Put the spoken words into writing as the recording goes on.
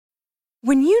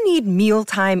When you need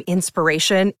mealtime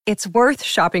inspiration, it's worth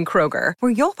shopping Kroger,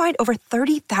 where you'll find over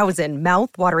 30,000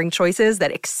 mouth-watering choices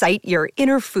that excite your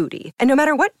inner foodie. And no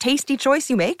matter what tasty choice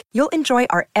you make, you'll enjoy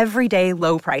our everyday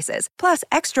low prices, plus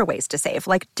extra ways to save,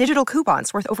 like digital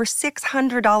coupons worth over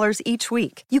 $600 each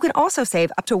week. You can also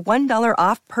save up to $1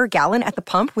 off per gallon at the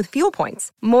pump with fuel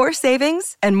points. More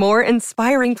savings and more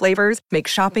inspiring flavors make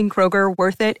shopping Kroger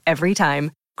worth it every time.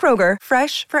 Kroger,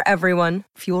 fresh for everyone.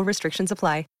 Fuel restrictions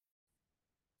apply.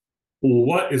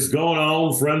 What is going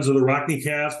on, friends of the Rockney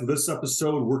Cast? For this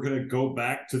episode, we're going to go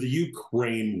back to the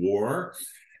Ukraine war,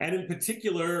 and in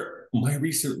particular, my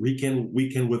recent weekend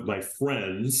with my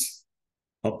friends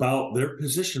about their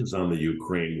positions on the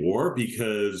Ukraine war,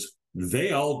 because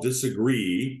they all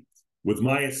disagree with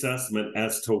my assessment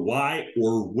as to why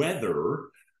or whether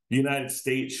the United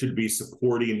States should be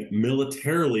supporting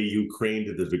militarily Ukraine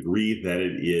to the degree that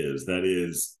it is. That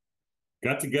is,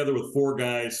 got together with four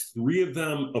guys, three of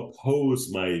them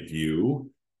opposed my view,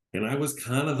 and I was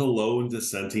kind of the lone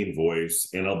dissenting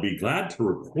voice. And I'll be glad to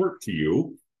report to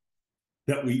you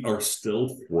that we are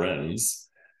still friends,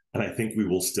 and I think we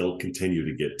will still continue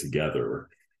to get together.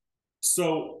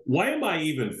 So why am I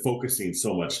even focusing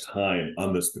so much time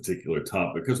on this particular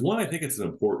topic? Because one, I think it's an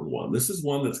important one. This is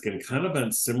one that's kind of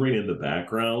been simmering in the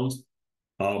background,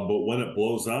 but when it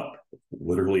blows up,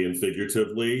 literally and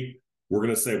figuratively, we're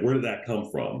going to say, where did that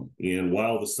come from? And why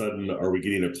all of a sudden are we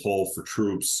getting a call for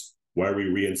troops? Why are we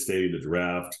reinstating the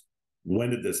draft? When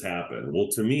did this happen? Well,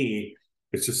 to me,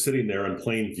 it's just sitting there in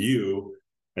plain view,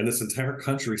 and this entire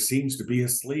country seems to be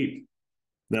asleep.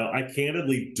 Now, I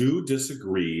candidly do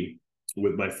disagree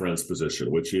with my friend's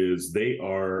position, which is they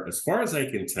are, as far as I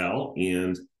can tell,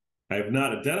 and I have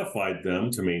not identified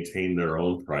them to maintain their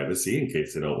own privacy in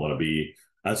case they don't want to be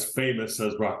as famous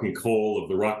as Rockney Cole of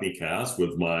the Rockney Cast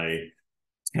with my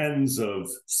tens of,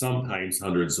 sometimes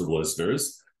hundreds of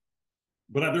listeners.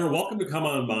 But they're welcome to come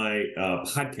on my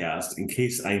podcast in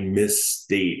case I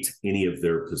misstate any of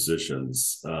their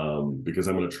positions, because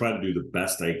I'm going to try to do the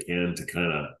best I can to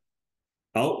kind of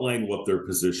outline what their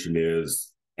position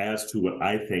is as to what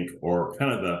I think are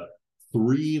kind of the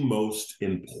three most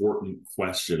important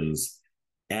questions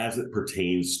as it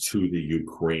pertains to the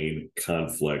Ukraine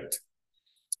conflict,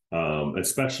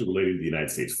 especially related to the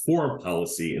United States foreign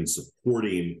policy and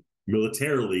supporting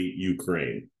militarily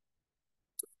Ukraine.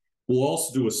 We'll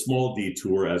also do a small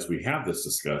detour as we have this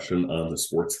discussion on the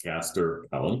sportscaster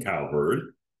Colin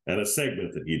Cowherd and a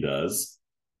segment that he does.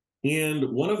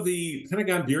 And one of the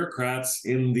Pentagon bureaucrats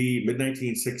in the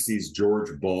mid-1960s, George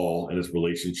Ball, and his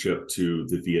relationship to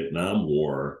the Vietnam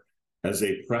War as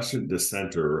a prescient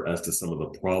dissenter as to some of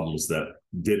the problems that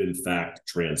did in fact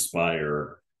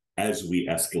transpire as we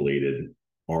escalated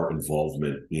our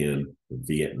involvement in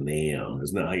Vietnam.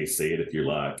 Isn't that how you say it if you're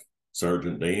like,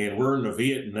 Sergeant Dan, we're in the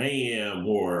Vietnam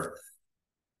War?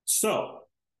 So,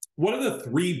 what are the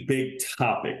three big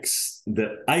topics that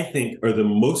I think are the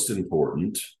most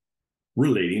important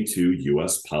relating to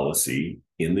U.S. policy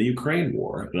in the Ukraine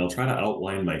war? And I'll try to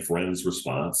outline my friend's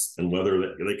response and whether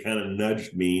they kind of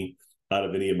nudged me out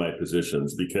of any of my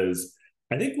positions, because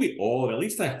I think we all, and at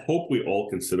least I hope we all,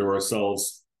 consider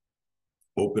ourselves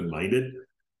open-minded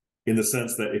in the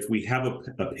sense that if we have an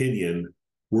opinion,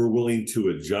 we're willing to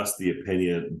adjust the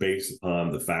opinion based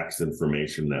upon the facts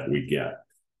information that we get.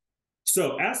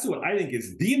 So as to what I think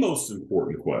is the most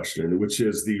important question, which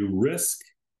is the risk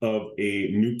of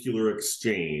a nuclear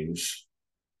exchange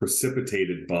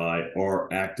precipitated by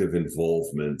our active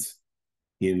involvement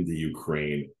in the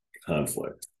Ukraine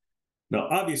conflict. Now,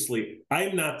 obviously,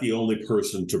 I'm not the only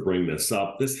person to bring this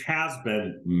up. This has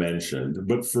been mentioned,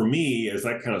 but for me, as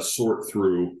I kind of sort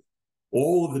through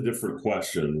all of the different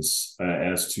questions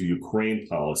as to Ukraine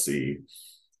policy,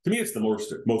 to me, it's the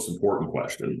most important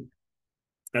question.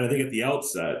 And I think at the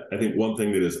outset, I think one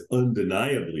thing that is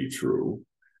undeniably true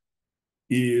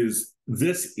is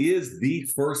this is the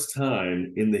first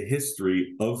time in the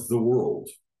history of the world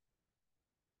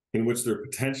in which there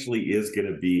potentially is going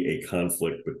to be a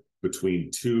conflict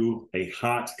a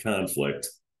hot conflict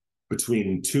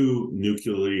between two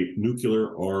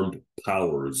nuclear armed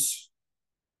powers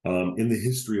in the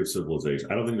history of civilization.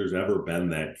 I don't think there's ever been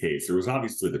that case. There was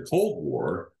obviously the Cold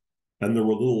War, and there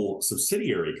were little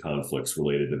subsidiary conflicts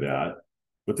related to that,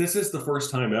 but this is the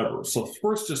first time ever. So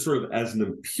first, just sort of as an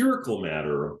empirical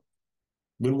matter,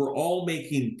 when we're all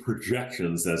making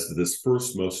projections as to this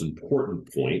first most important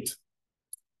point,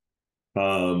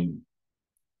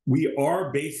 we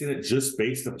are basing it just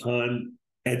based upon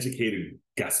educated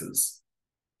guesses.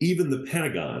 Even the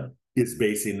Pentagon is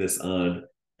basing this on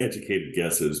educated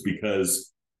guesses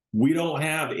because we don't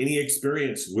have any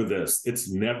experience with this. It's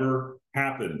never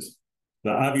happened.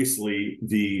 Now, obviously,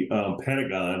 the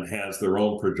Pentagon has their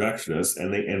own projectionists,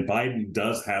 and Biden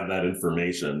does have that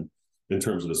information in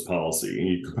terms of his policy. And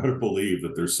you better believe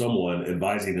that there's someone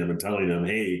advising him and telling him,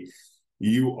 hey,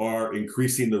 you are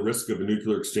increasing the risk of a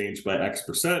nuclear exchange by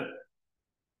X%,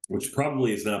 which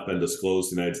probably has not been disclosed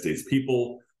to the United States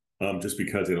people, just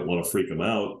because they don't want to freak them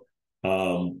out.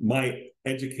 My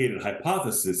educated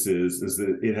hypothesis is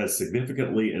that it has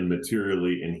significantly and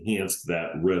materially enhanced that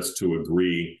risk to a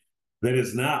degree that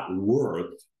is not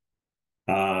worth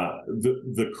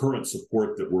the current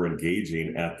support that we're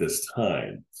engaging at this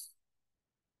time.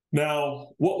 Now,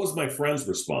 what was my friend's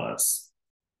response?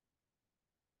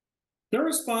 Their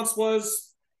response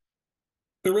was,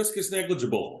 the risk is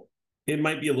negligible. It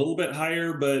might be a little bit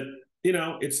higher, but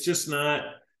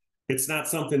it's not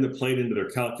something that played into their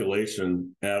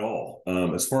calculation at all,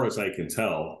 as far as I can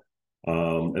tell.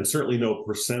 And certainly no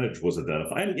percentage was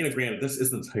identified. And, granted, this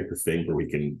isn't the type of thing where we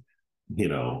can,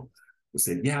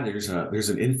 say, yeah, there's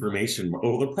an information.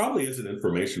 Oh, there probably is an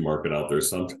information market out there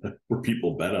sometimes where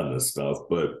people bet on this stuff,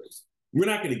 but we're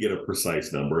not going to get a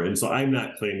precise number. And so I'm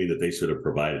not claiming that they should have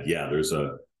provided, there's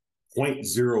a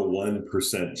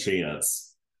 0.01%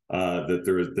 chance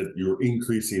that you're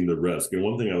increasing the risk. And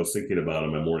one thing I was thinking about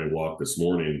on my morning walk this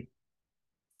morning,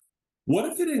 what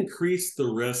if it increased the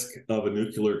risk of a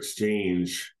nuclear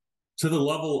exchange to the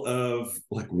level of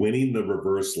like winning the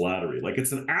reverse lottery? Like,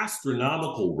 it's an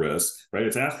astronomical risk, right?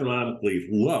 It's astronomically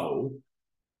low.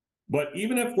 But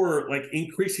even if we're like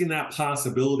increasing that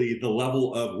possibility, the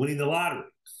level of winning the lottery,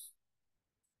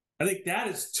 I think that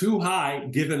is too high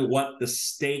given what the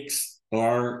stakes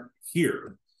are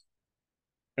here.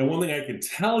 And one thing I can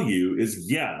tell you is,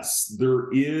 yes,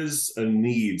 there is a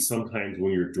need sometimes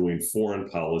when you're doing foreign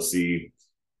policy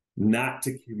not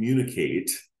to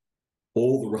communicate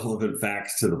all the relevant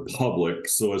facts to the public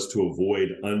so as to avoid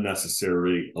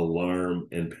unnecessary alarm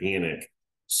and panic.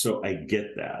 So I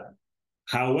get that.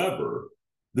 However,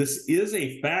 this is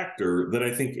a factor that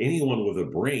I think anyone with a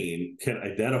brain can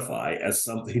identify as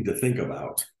something to think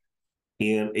about,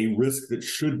 and a risk that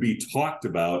should be talked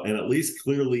about and at least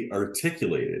clearly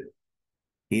articulated.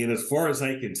 And as far as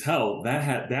I can tell,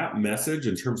 that message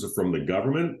in terms of from the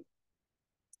government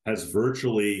has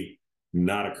virtually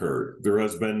not occurred. There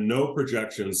has been no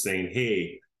projection saying,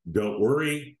 hey, don't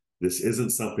worry, this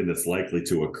isn't something that's likely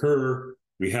to occur.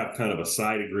 We have kind of a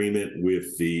side agreement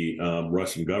with the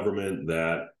Russian government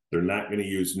that they're not going to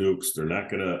use nukes. They're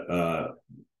not going to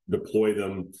deploy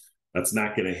them. That's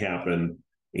not going to happen.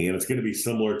 And it's going to be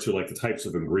similar to like the types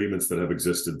of agreements that have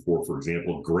existed for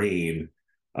example, grain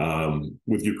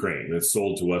with Ukraine. It's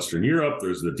sold to Western Europe.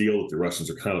 There's the deal that the Russians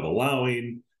are kind of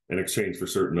allowing in exchange for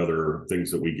certain other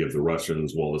things that we give the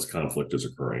Russians while this conflict is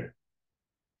occurring.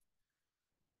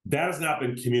 That has not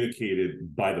been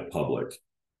communicated by the public.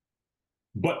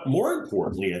 But more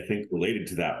importantly, I think related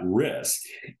to that risk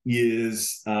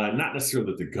is not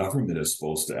necessarily that the government is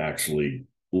supposed to actually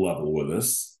level with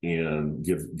us and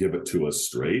give it to us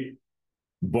straight,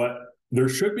 but there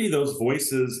should be those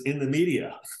voices in the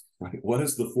media. Right? What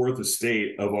is the fourth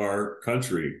estate of our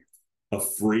country? A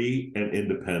free and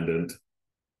independent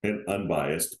and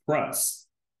unbiased press.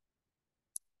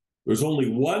 There's only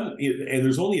one, and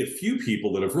there's only a few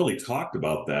people that have really talked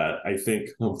about that. I think,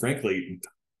 frankly,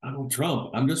 Donald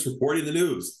Trump. I'm just reporting the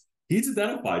news. He's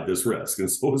identified this risk, and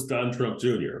so has Don Trump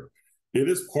Jr. It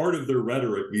is part of their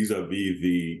rhetoric vis-a-vis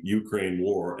the Ukraine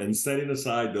war, and setting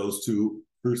aside those two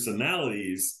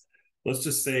personalities, let's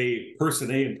just say person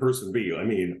A and person B, I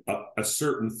mean, a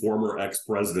certain former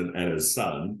ex-president and his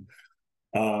son,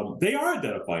 they are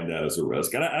identifying that as a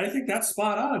risk. And I think that's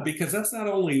spot on, because that's not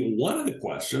only one of the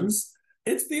questions,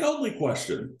 it's the only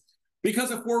question.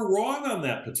 Because if we're wrong on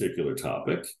that particular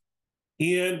topic,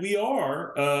 and we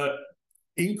are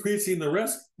increasing the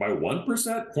risk by 1%,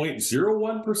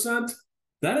 0.01%,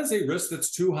 that is a risk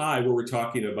that's too high, where we're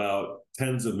talking about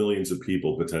tens of millions of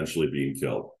people potentially being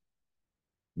killed.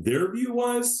 Their view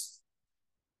was,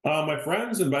 my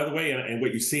friends, and by the way, and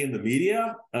what you see in the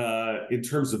media in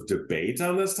terms of debate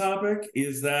on this topic,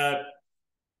 is that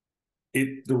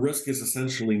the risk is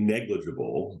essentially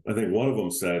negligible. I think one of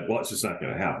them said, well, it's just not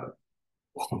going to happen.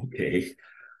 Okay.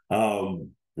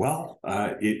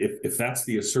 If that's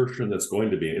the assertion that's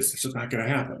going to be, it's just not going to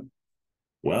happen.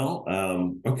 Well,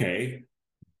 okay,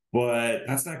 but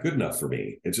that's not good enough for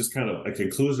me. It's just kind of a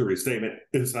conclusory statement.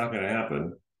 It's not going to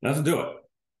happen. Doesn't do it.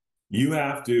 You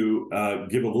have to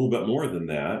give a little bit more than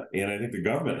that. And I think the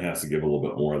government has to give a little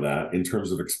bit more of that in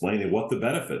terms of explaining what the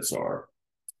benefits are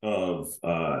of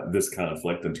this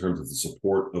conflict in terms of the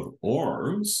support of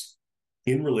arms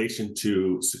in relation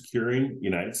to securing the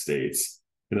United States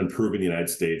and improving the United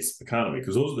States economy?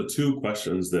 Because those are the two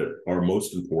questions that are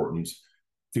most important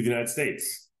to the United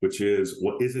States, which is,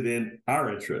 what is it in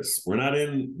our interests? We're not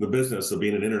in the business of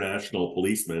being an international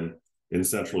policeman in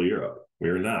Central Europe. We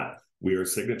are not. We are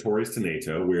signatories to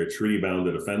NATO. We are treaty bound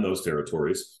to defend those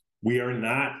territories. We are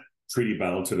not treaty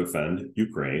bound to defend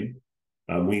Ukraine.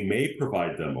 We may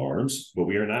provide them arms, but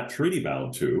we are not treaty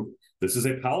bound to. This is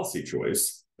a policy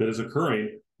choice that is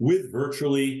occurring with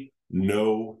virtually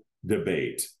no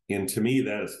debate. And to me,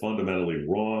 that is fundamentally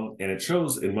wrong. And it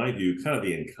shows, in my view, kind of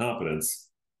the incompetence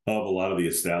of a lot of the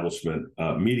establishment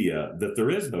media that there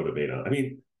is no debate on. I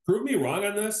mean, prove me wrong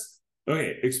on this.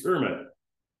 Okay, experiment.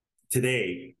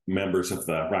 Today, members of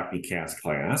the Rockney Cast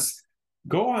class,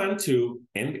 go on to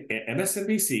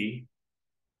MSNBC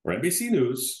or NBC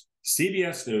News,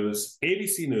 CBS News,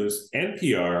 ABC News,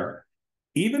 NPR,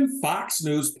 even Fox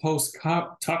News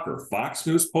post-Tucker,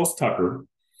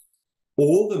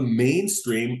 all the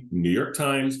mainstream New York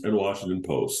Times and Washington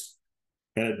Post,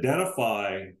 and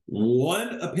identify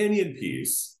one opinion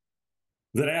piece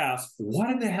that asks, what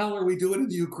in the hell are we doing in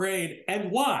the Ukraine and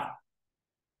why?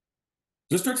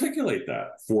 Just articulate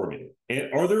that for me.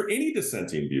 And are there any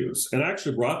dissenting views? And I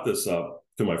actually brought this up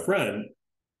to my friend,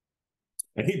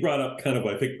 and he brought up kind of,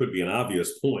 I think, would be an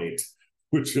obvious point,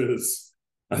 which is,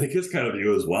 I think his kind of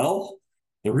view as well.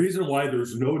 The reason why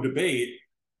there's no debate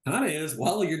kind of is,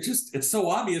 well, it's so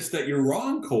obvious that you're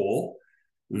wrong, Cole,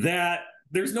 that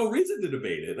there's no reason to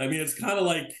debate it. I mean, it's kind of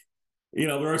like,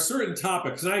 there are certain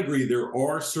topics, and I agree, there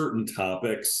are certain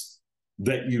topics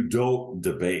that you don't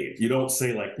debate. You don't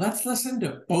say, like, let's listen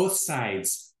to both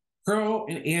sides, pro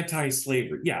and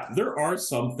anti-slavery. Yeah, there are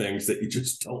some things that you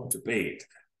just don't debate.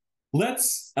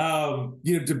 Let's,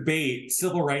 debate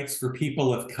civil rights for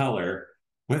people of color,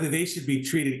 whether they should be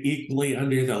treated equally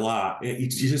under the law. You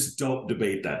just don't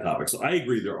debate that topic. So I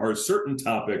agree, there are certain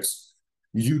topics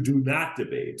you do not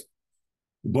debate.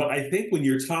 But I think when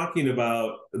you're talking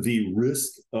about the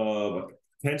risk of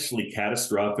potentially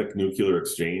catastrophic nuclear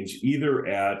exchange, either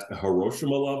at a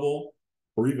Hiroshima level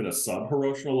or even a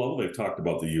sub-Hiroshima level, they've talked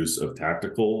about the use of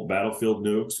tactical battlefield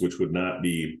nukes, which would not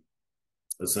be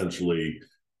essentially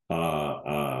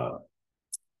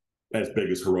as big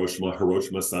as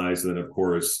Hiroshima size. And then, of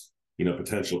course,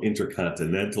 potential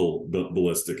intercontinental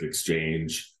ballistic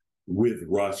exchange with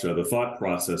Russia. The thought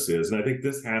process is, and I think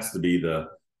this has to be the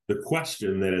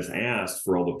question that is asked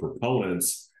for all the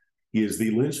proponents, is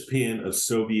the linchpin of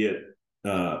Soviet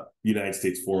United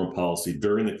States foreign policy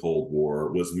during the Cold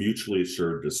War was mutually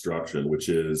assured destruction, which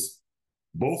is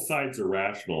both sides are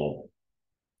rational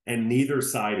and neither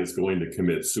side is going to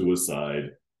commit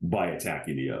suicide by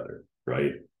attacking the other,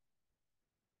 right?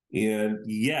 And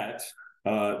yet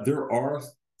there are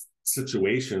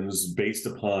situations based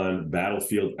upon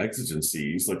battlefield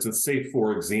exigencies. Like, let's say,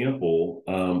 for example,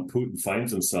 Putin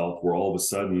finds himself where all of a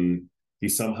sudden he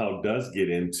somehow does get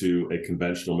into a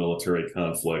conventional military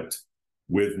conflict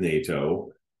with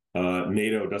NATO.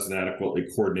 NATO doesn't adequately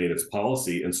coordinate its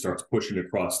policy and starts pushing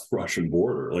across the Russian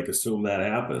border. Like, assume that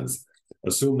happens.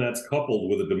 Assume that's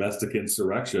coupled with a domestic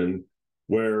insurrection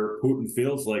where Putin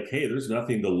feels like, hey, there's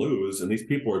nothing to lose, and these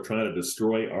people are trying to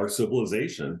destroy our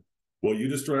civilization. Well, you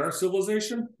destroy our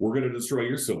civilization, we're going to destroy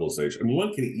your civilization. I mean,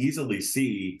 one can easily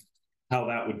see how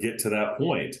that would get to that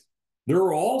point. There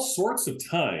are all sorts of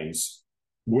times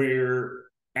where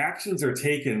actions are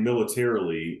taken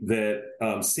militarily that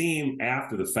seem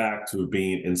after the fact to have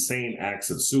been insane acts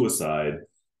of suicide,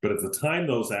 but at the time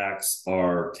those acts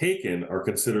are taken are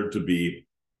considered to be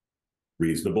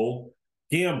reasonable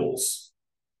gambles.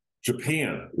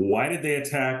 Japan, why did they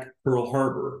attack Pearl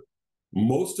Harbor?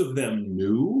 Most of them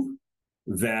knew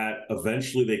that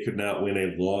eventually they could not win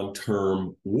a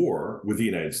long-term war with the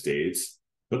United States,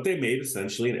 but they made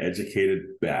essentially an educated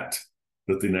bet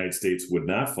that the United States would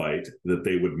not fight, that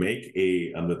they would make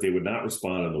that they would not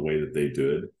respond in the way that they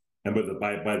did. And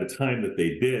by the time that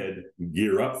they did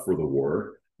gear up for the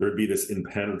war, there'd be this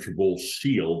impenetrable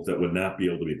shield that would not be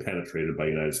able to be penetrated by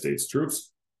United States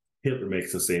troops. Hitler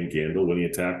makes the same gamble when he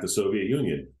attacked the Soviet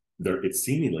Union. It's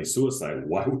seemingly suicide.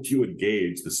 Why would you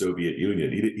engage the Soviet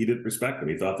Union? He didn't respect them.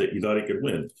 He thought he could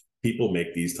win. People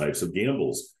make these types of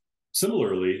gambles.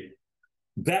 Similarly,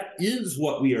 that is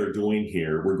what we are doing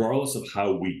here, regardless of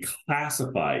how we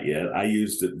classify it. I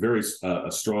used it very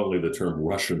strongly, the term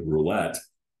Russian roulette,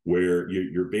 where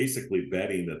you're basically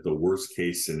betting that the worst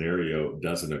case scenario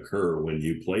doesn't occur when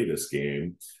you play this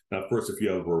game. Now, of course, if you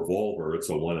have a revolver, it's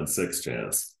a 1 in 6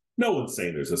 chance. No one's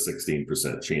saying there's a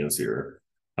 16% chance here.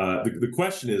 The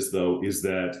question is, though, is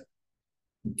that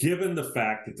given the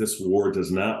fact that this war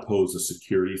does not pose a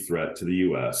security threat to the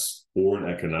U.S. or an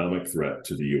economic threat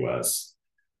to the U.S.,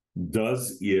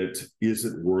 is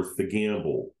it worth the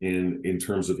gamble in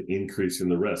terms of increasing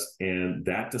the risk? And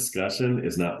that discussion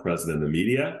is not present in the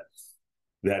media.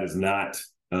 That is not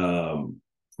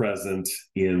present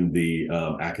in the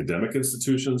academic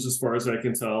institutions, as far as I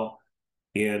can tell.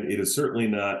 And it is certainly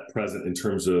not present in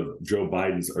terms of Joe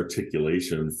Biden's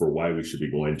articulation for why we should be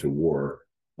going to war,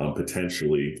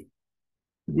 potentially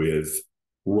with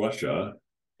Russia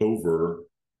over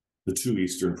the two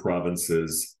eastern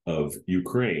provinces of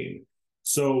Ukraine.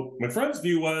 So my friend's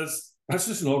view was, that's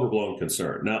just an overblown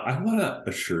concern. Now, I want to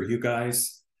assure you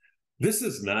guys, this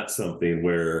is not something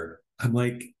where I'm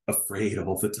like afraid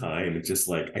all the time. It's just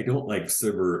like, I don't like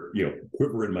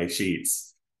quiver in my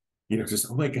sheets.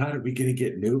 Just, oh my God, are we going to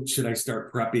get nuked? Should I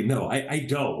start prepping? No, I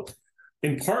don't.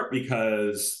 In part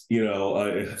because,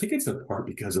 I think it's in part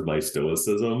because of my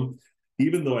stoicism,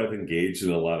 even though I've engaged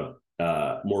in a lot of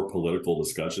more political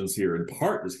discussions here, in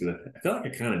part is I feel like I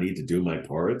kind of need to do my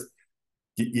part.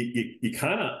 You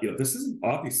kind of, this isn't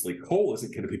obviously, Cole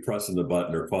isn't going to be pressing the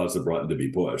button or cause the button to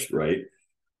be pushed, right?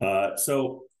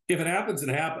 So if it happens, it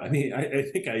happens. I mean, I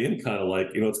think I am kind of like,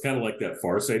 it's kind of like that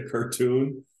Far Side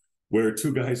cartoon where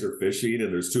two guys are fishing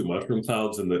and there's two mushroom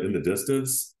clouds in the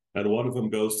distance, and one of them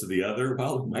goes to the other.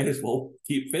 Well, might as well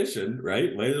keep fishing,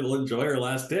 right? Might as well enjoy our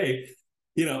last day.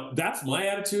 That's my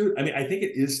attitude. I mean, I think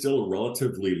it is still a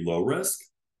relatively low risk,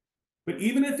 but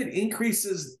even if it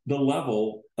increases the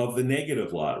level of the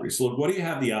negative lottery, so what do you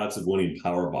have the odds of winning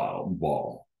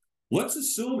Powerball? Let's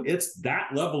assume it's that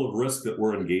level of risk that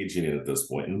we're engaging in at this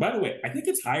point. And by the way, I think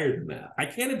it's higher than that. I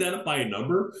can't identify a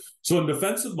number. So in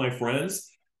defense of my friends,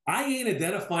 I ain't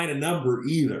identifying a number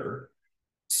either.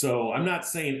 So I'm not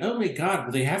saying, oh my God,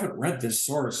 well, they haven't read this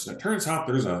source. And it turns out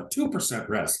there's a 2%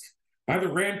 risk by the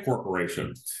Rand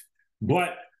Corporation.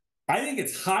 But I think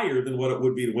it's higher than what it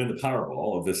would be to win the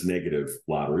Powerball of this negative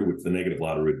lottery, which the negative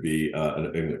lottery would be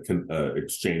an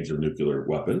exchange of nuclear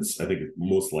weapons. I think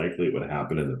most likely it would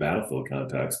happen in the battlefield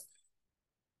context.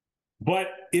 But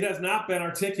it has not been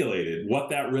articulated what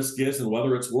that risk is and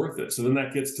whether it's worth it. So then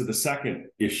that gets to the second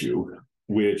issue,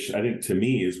 which I think to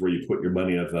me is where you put your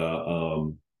money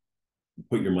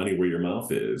put your money where your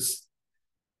mouth is.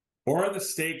 Or are the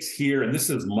stakes here, and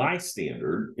this is my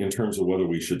standard in terms of whether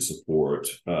we should support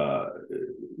the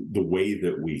way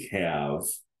that we have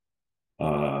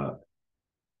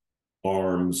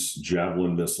arms,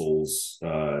 javelin missiles,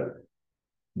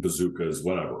 bazookas,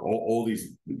 whatever, all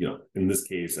these, in this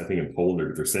case, I think in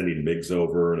Poland, they're sending MiGs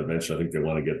over, and eventually I think they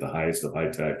want to get the highest of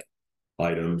high-tech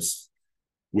items,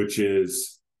 which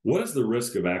is, what is the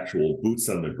risk of actual boots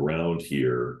on the ground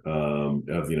here of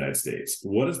the United States?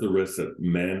 What is the risk that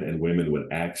men and women would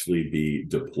actually be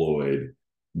deployed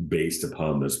based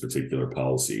upon this particular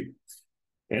policy?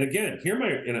 And again,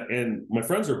 my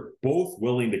friends are both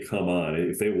willing to come on.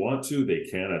 If they want to, they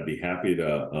can. I'd be happy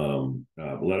to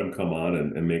let them come on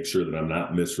and make sure that I'm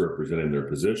not misrepresenting their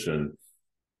position.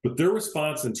 But their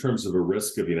response in terms of a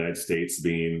risk of the United States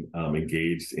being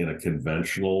engaged in a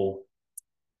conventional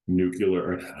conflict.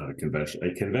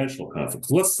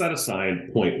 So let's set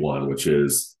aside point one, which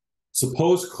is,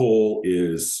 suppose Cole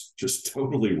is just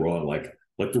totally wrong, like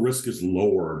the risk is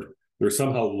lowered. They're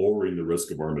somehow lowering the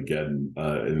risk of Armageddon in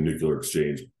a nuclear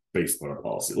exchange based on our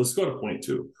policy. Let's go to point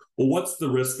two. Well, what's the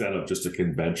risk then of just a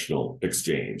conventional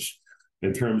exchange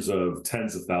in terms of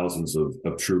tens of thousands of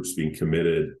troops being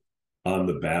committed on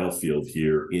the battlefield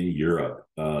here in Europe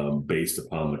based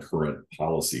upon the current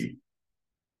policy?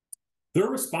 Their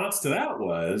response to that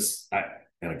was,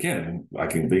 and again, they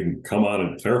can come on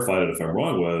and clarify it if I'm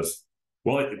wrong, was,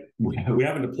 well, we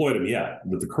haven't deployed them yet,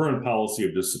 but the current policy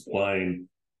of just supplying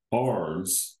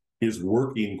arms is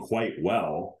working quite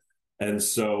well. And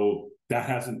so that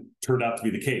hasn't turned out to be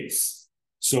the case.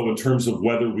 So in terms of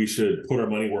whether we should put our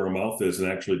money where our mouth is and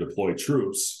actually deploy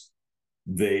troops,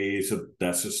 they said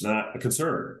that's just not a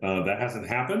concern. That hasn't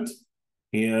happened.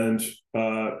 And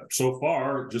so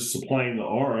far, just supplying the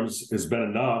arms has been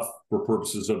enough for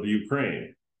purposes of the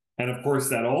Ukraine. And of course,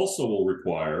 that also will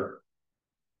require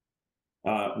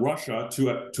Russia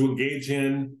to engage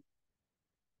in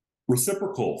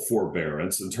reciprocal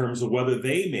forbearance in terms of whether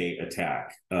they may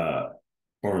attack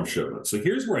arms shipments. So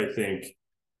here's where I think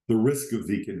the risk of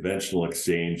the conventional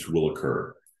exchange will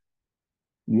occur.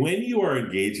 When you are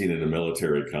engaging in a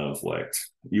military conflict,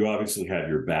 you obviously have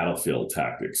your battlefield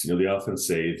tactics. They often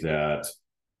say that,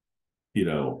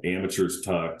 amateurs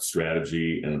talk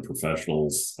strategy and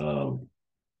professionals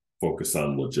focus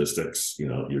on logistics,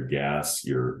 your gas,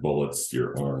 your bullets,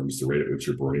 your arms, the rate at which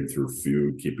you're burning through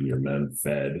food, keeping your men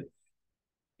fed.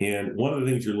 And one of the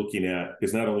things you're looking at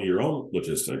is not only your own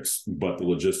logistics, but the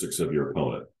logistics of your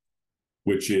opponent.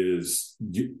 which is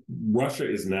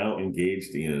Russia is now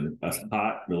engaged in a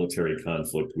hot military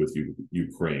conflict with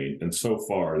Ukraine, and so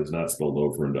far it has not spilled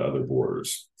over into other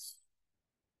borders.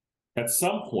 At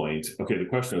some point, okay, the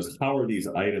question is, how are these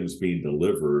items being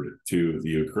delivered to the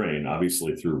Ukraine?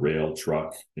 Obviously through rail,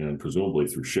 truck, and presumably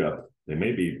through ship. They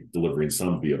may be delivering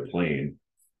some via plane.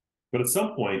 But at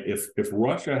some point, if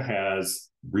Russia has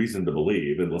reason to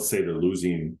believe, and let's say they're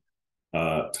losing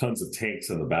tons of tanks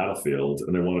on the battlefield,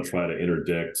 and they want to try to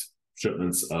interdict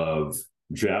shipments of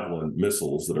Javelin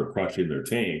missiles that are crushing their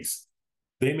tanks,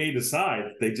 they may decide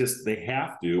they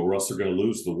have to, or else they're going to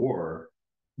lose the war.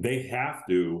 They have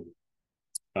to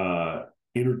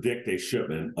interdict a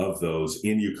shipment of those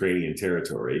in Ukrainian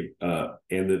territory,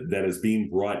 and that is being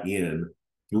brought in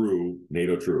through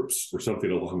NATO troops or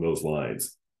something along those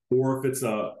lines. Or if it's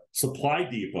a supply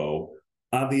depot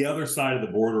on the other side of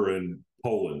the border in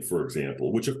Poland, for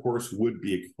example, which of course would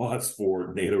be a cause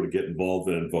for NATO to get involved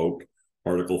and invoke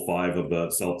Article 5 of the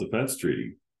Self-Defense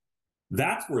Treaty.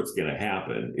 That's where it's going to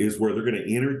happen, is where they're going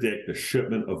to interdict the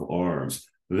shipment of arms.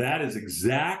 That is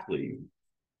exactly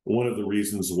one of the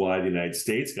reasons why the United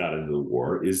States got into the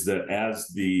war, is that as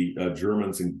the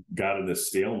Germans got in this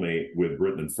stalemate with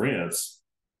Britain and France,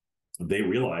 they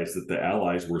realized that the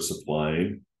Allies were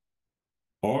supplying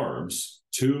arms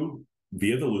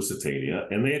via the Lusitania,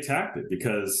 and they attacked it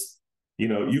because,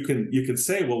 you can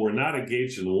say, well, we're not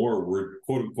engaged in war. We're,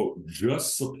 quote unquote,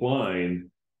 just supplying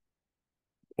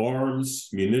arms,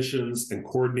 munitions, and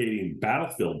coordinating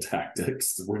battlefield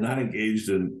tactics. We're not engaged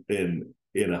in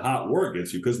a hot war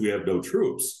against you because we have no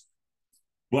troops.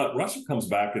 But Russia comes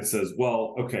back and says,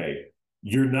 well, okay,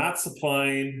 you're not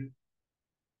supplying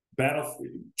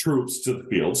troops to the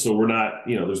field, so we're not,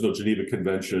 there's no Geneva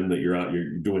Convention that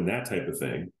you're doing that type of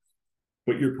thing,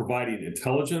 but you're providing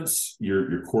intelligence,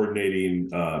 you're coordinating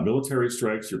military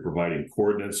strikes, you're providing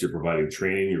coordinates, you're providing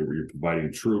training, you're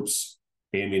providing troops,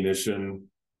 ammunition,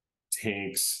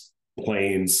 tanks,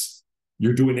 planes.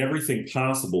 You're doing everything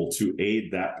possible to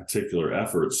aid that particular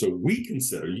effort. So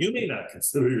you may not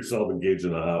consider yourself engaged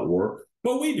in a hot war,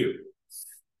 but we do.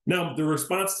 Now, the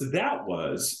response to that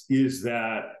is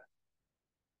that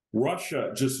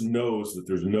Russia just knows that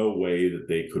there's no way that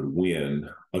they could win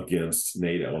against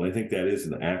NATO. And I think that is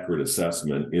an accurate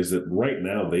assessment, is that right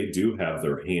now they do have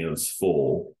their hands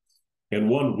full. And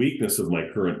one weakness of my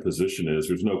current position is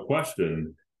there's no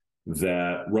question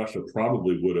that Russia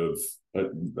probably would have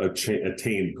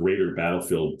attained greater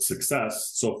battlefield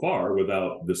success so far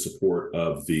without the support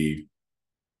of the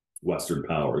Western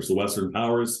powers. The Western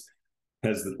powers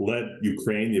has led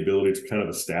Ukraine the ability to kind of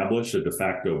establish a de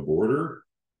facto border.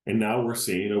 And now we're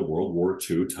seeing a World War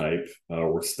II type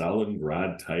or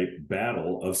Stalingrad type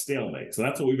battle of stalemate. So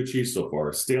that's what we've achieved so far,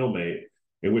 a stalemate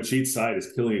in which each side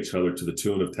is killing each other to the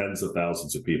tune of tens of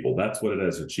thousands of people. That's what it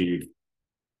has achieved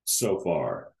so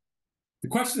far. The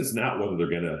question is not whether they're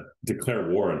going to declare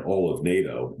war on all of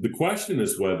NATO. The question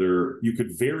is whether you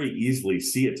could very easily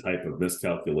see a type of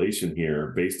miscalculation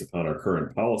here based upon our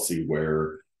current policy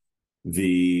where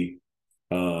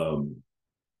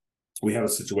we have a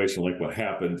situation like what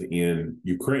happened in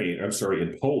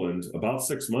Poland about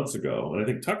 6 months ago. And I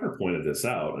think Tucker pointed this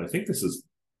out, and I think this is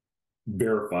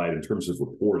verified in terms of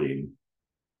reporting.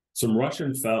 Some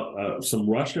Russian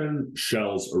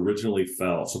shells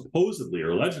supposedly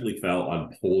or allegedly fell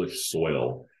on Polish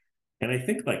soil. And I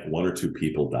think like one or two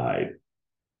people died.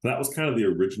 That was kind of the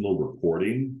original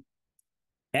reporting.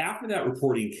 After that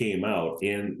reporting came out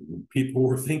and people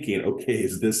were thinking, okay,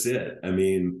 is this it? I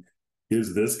mean,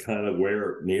 is this kind of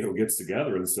where NATO gets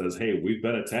together and says, hey, we've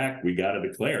been attacked, we got to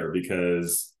declare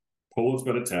because Poland's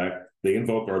been attacked, they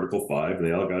invoke Article 5, and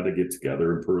they all got to get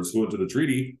together and pursuant to the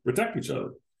treaty, protect each other.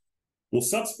 Well,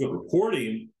 subsequent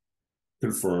reporting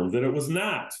confirmed that it was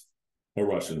not a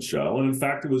Russian shell, and in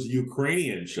fact, it was a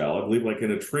Ukrainian shell, I believe like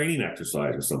in a training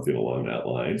exercise or something along that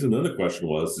lines. And then the question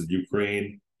was, did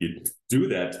Ukraine do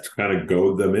that to kind of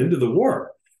goad them into the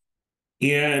war?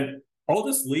 And I'll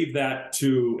just leave that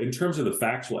to, in terms of the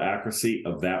factual accuracy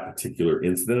of that particular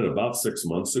incident about 6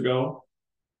 months ago,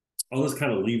 I'll just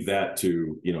kind of leave that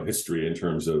to, history in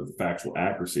terms of factual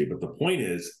accuracy. But the point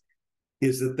is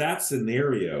that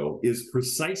scenario is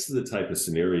precisely the type of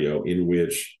scenario in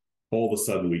which all of a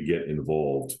sudden we get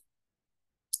involved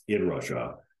in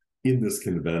Russia in this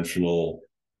conventional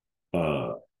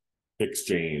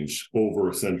exchange over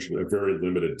essentially a very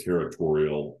limited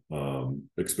territorial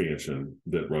expansion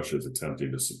that Russia is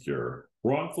attempting to secure.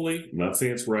 Wrongfully, I'm not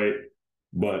saying it's right,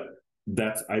 but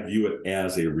I view it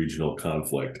as a regional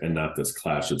conflict and not this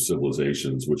clash of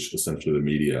civilizations, which essentially the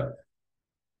media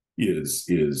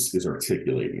is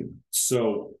articulating.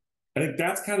 So I think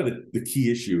that's kind of the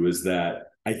key issue, is that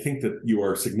I think that you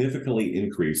are significantly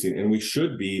increasing, and we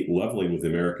should be leveling with the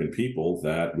American people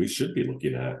that we should be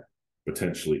looking at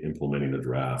potentially implementing a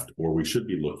draft, or we should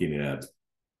be looking at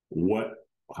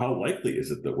how likely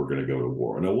is it that we're going to go to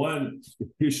war. Now, one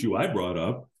issue I brought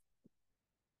up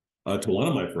to one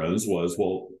of my friends was,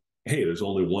 well, hey, there's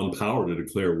only one power to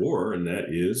declare war, and that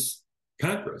is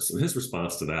Congress. And his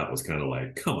response to that was kind of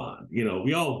like, come on,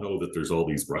 we all know that there's all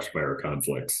these brush fire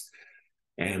conflicts,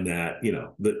 and that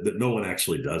that no one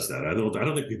actually does that. I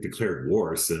don't think we've declared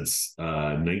war since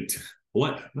 19.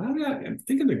 What? I'm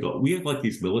thinking we have like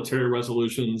these military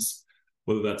resolutions,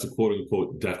 whether that's a quote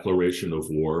unquote declaration of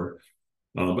war.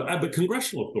 But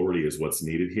congressional authority is what's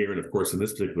needed here. And of course, in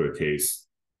this particular case,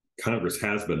 Congress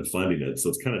has been funding it. So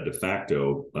it's kind of de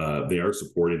facto. They are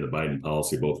supporting the Biden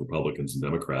policy, both Republicans and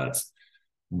Democrats.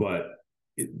 But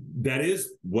that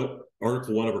is what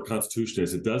Article 1 of our Constitution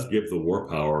is. It does give the war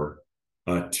power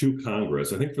to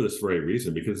Congress, I think for this very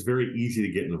reason, because it's very easy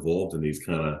to get involved in these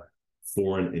kind of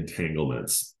foreign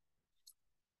entanglements.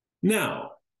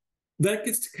 Now, that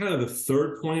gets to kind of the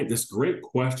third point, this great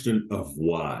question of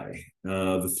why.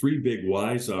 The three big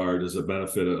whys are: does it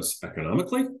benefit us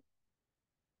economically?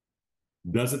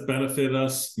 Does it benefit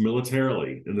us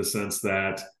militarily, in the sense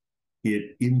that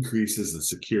it increases the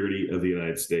security of the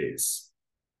United States?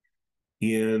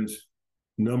 And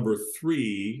number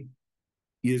three,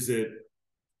 is it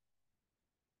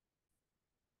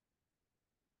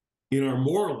in our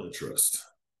moral interest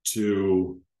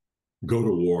to go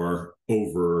to war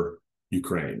over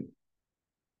Ukraine?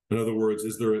 In other words,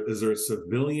 is there a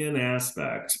civilian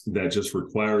aspect that just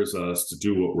requires us to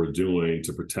do what we're doing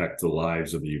to protect the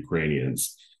lives of the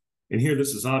Ukrainians? And here,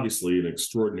 this is obviously an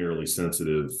extraordinarily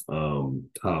sensitive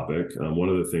topic. One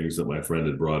of the things that my friend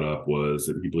had brought up was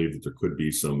that he believed that there could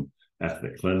be some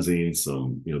ethnic cleansing,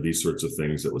 some these sorts of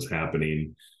things that was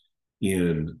happening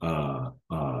in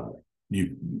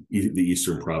the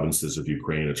eastern provinces of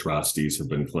Ukraine. Atrocities have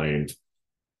been claimed.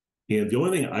 And the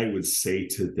only thing I would say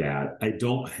to that, I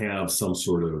don't have some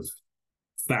sort of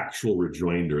factual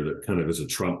rejoinder that kind of is a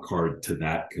trump card to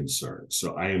that concern.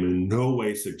 So I am in no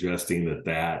way suggesting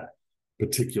that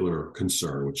particular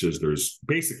concern, which is there's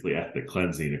basically ethnic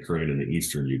cleansing occurring in the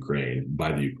eastern Ukraine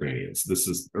by the Ukrainians.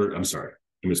 I'm sorry,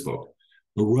 I misspoke.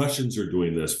 The Russians are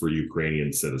doing this for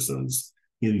Ukrainian citizens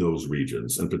in those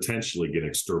regions and potentially going to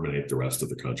exterminate the rest of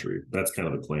the country. That's kind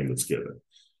of the claim that's given.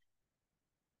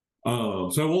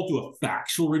 So I won't do a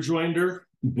factual rejoinder,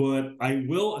 but I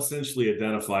will essentially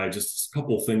identify just a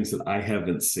couple of things that I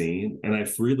haven't seen, and I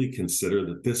freely consider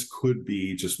that this could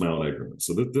be just my own ignorance.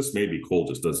 So this may be Cole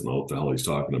just doesn't know what the hell he's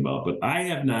talking about, but I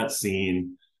have not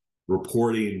seen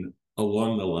reporting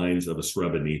along the lines of a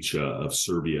Srebrenica of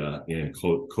Serbia and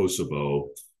Kosovo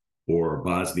or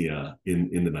Bosnia in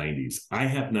the 90s. I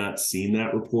have not seen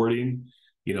that reporting,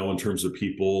 in terms of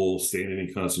people standing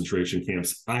in concentration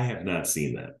camps. I have not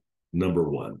seen that. Number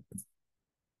one.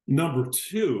 Number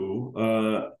two,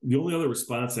 the only other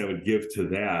response I would give to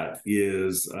that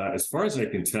is, as far as I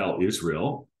can tell,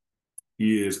 Israel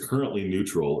is currently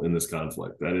neutral in this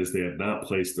conflict. That is, they have not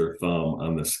placed their thumb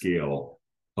on the scale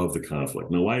of the conflict.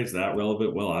 Now, why is that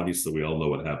relevant? Well, obviously, we all know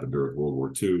what happened during World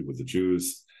War II with the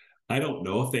Jews. I don't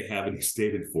know if they have any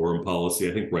stated foreign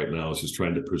policy. I think right now it's just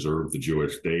trying to preserve the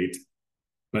Jewish state.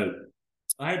 But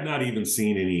I have not even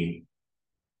seen any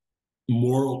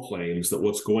moral claims that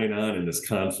what's going on in this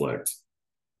conflict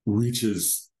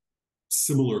reaches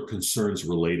similar concerns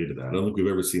related to that. I don't think we've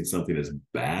ever seen something as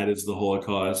bad as the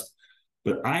Holocaust,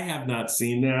 but I have not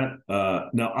seen that.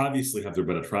 Now, obviously, have there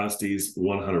been atrocities?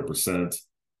 100%.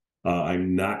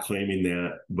 I'm not claiming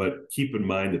that, but keep in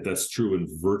mind that that's true in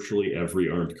virtually every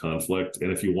armed conflict.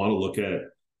 And if you want to look at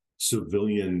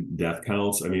civilian death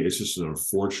counts, I mean, it's just an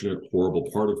unfortunate, horrible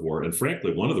part of war. And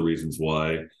frankly, one of the reasons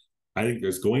why I think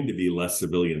there's going to be less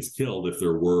civilians killed if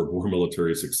there were more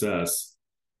military success.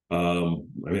 I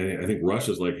think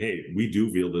Russia's like, hey, we do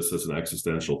view this as an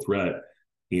existential threat.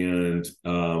 And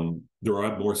there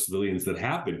are more civilians that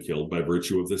have been killed by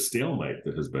virtue of this stalemate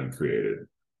that has been created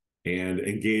and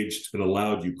engaged and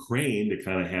allowed Ukraine to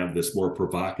kind of have this more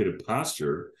provocative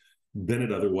posture than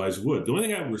it otherwise would. The only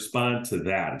thing I would respond to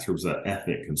that in terms of that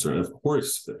ethnic concern, of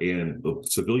course, and the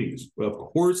civilians, of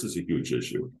course, is a huge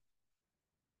issue,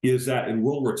 is that in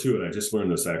World War II, and I just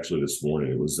learned this actually this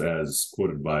morning, it was as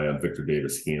quoted by Victor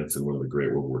Davis Hanson, one of the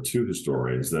great World War II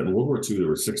historians, that in World War II, there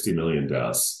were 60 million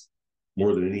deaths,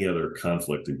 more than any other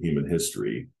conflict in human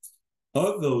history.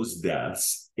 Of those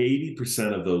deaths,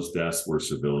 80% of those deaths were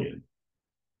civilian.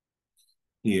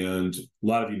 And a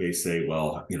lot of you may say,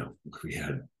 well, we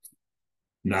had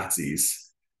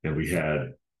Nazis and we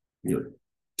had,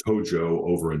 Tojo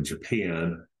over in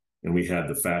Japan, and we had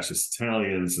the fascist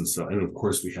Italians, and of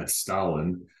course we had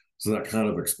Stalin. So that kind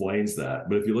of explains that.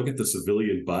 But if you look at the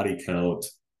civilian body count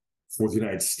for the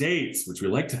United States, which we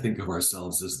like to think of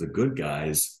ourselves as the good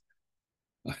guys,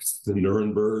 the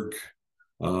Nuremberg,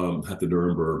 not the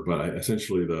Nuremberg, but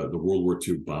essentially the World War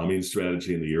II bombing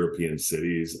strategy in the European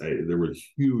cities, there were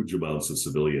huge amounts of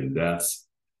civilian deaths.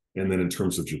 And then in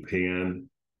terms of Japan,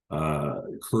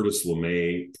 Curtis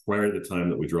LeMay, prior to the time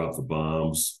that we dropped the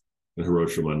bombs in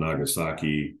Hiroshima and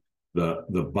Nagasaki,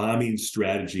 the bombing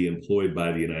strategy employed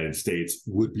by the United States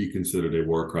would be considered a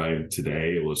war crime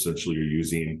today. Well, essentially, you're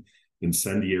using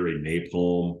incendiary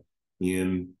napalm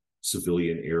in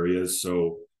civilian areas.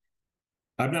 So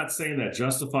I'm not saying that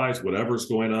justifies whatever's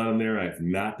going on in there. I've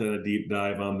not done a deep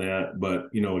dive on that. But,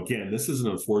 again, this is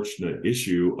an unfortunate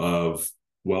issue of,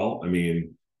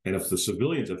 and if the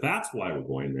civilians, if that's why we're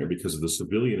going there, because of the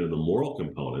civilian and the moral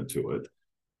component to it,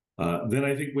 then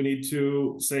I think we need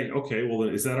to say, okay, well,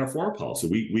 then is that our foreign policy?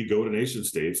 We go to nation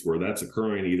states where that's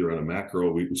occurring either on a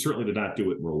macro. We certainly did not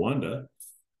do it in Rwanda,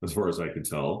 as far as I can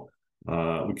tell.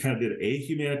 We kind of did a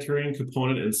humanitarian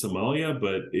component in Somalia,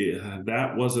 but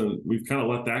we've kind of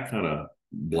let that kind of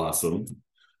blossom.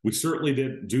 We certainly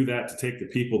didn't do that to take the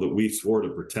people that we swore to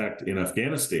protect in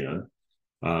Afghanistan,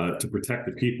 to protect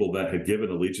the people that had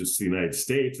given allegiance to the United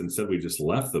States, and said we just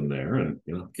left them there. And,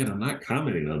 again, I'm not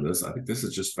commenting on this. I think this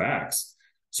is just facts.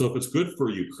 So if it's good for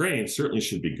Ukraine, certainly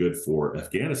should be good for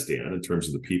Afghanistan in terms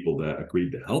of the people that agreed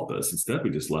to help us. Instead,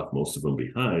 we just left most of them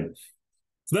behind.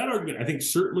 So that argument, I think,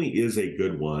 certainly is a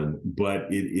good one,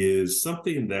 but it is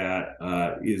something that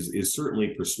is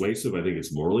certainly persuasive. I think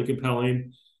it's morally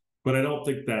compelling. But I don't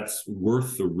think that's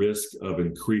worth the risk of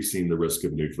increasing the risk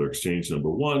of nuclear exchange, number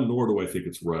one, nor do I think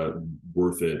it's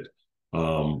worth it,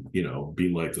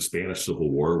 being like the Spanish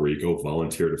Civil War where you go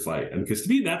volunteer to fight. And because to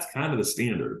me, that's kind of the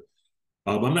standard.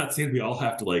 I'm not saying we all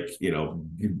have to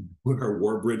put our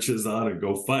war breeches on and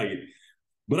go fight,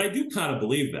 but I do kind of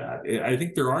believe that. I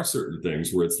think there are certain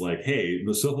things where it's like, hey, in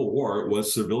the Civil War, it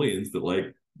was civilians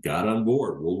that got on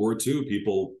board. World War II,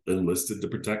 people enlisted to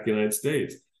protect the United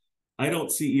States. I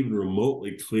don't see even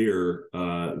remotely clear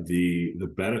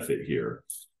the benefit here.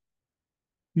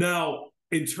 Now,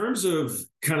 in terms of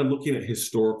kind of looking at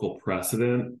historical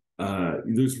precedent,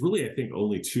 there's really, I think,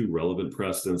 only two relevant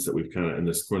precedents that we've kind of in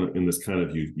this kind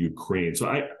of Ukraine.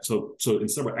 So in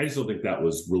summary, I just don't think that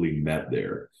was really met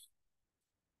there.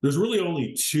 There's really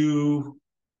only two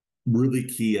really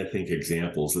key, I think,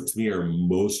 examples that to me are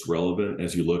most relevant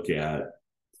as you look at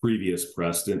previous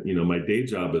precedent. My day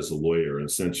job as a lawyer, and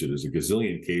essentially there's a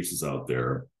gazillion cases out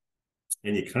there,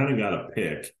 and you kind of got to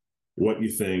pick what you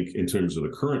think in terms of the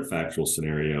current factual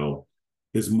scenario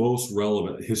is most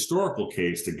relevant historical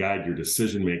case to guide your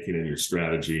decision-making and your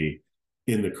strategy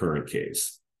in the current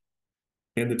case.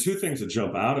 And the two things that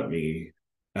jump out at me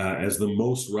as the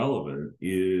most relevant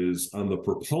is on the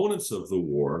proponents of the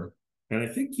war. And I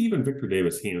think even Victor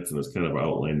Davis Hanson has kind of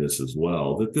outlined this as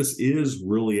well, that this is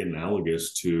really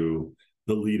analogous to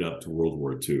the lead up to World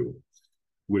War II,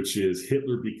 which is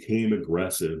Hitler became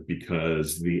aggressive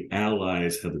because the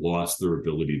Allies had lost their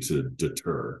ability to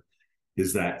deter,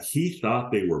 is that he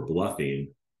thought they were bluffing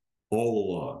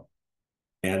all along,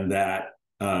 and that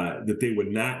they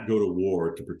would not go to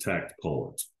war to protect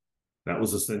Poland. That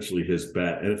was essentially his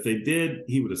bet. And if they did,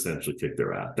 he would essentially kick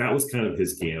their ass. That was kind of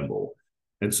his gamble.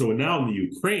 And so now in the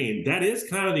Ukraine, that is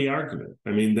kind of the argument.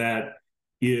 I mean, that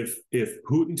if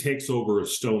Putin takes over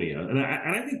Estonia, and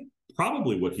I think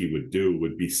probably what he would do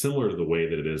would be similar to the way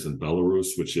that it is in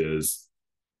Belarus, which is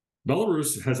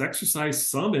Belarus has exercised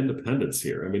some independence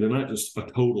here. I mean, they're not just a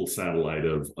total satellite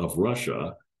of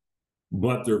Russia,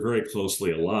 but they're very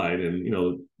closely allied. And,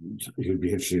 it would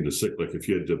be interesting to see, if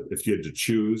you had to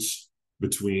choose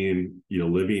between,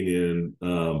 living in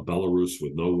Belarus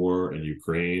with no war and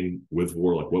Ukraine with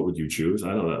war, what would you choose?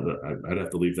 I don't know. I'd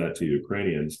have to leave that to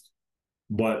Ukrainians.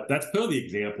 But that's clearly the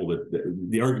example that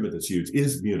the argument that's used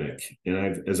is Munich.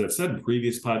 And as I've said in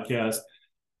previous podcasts,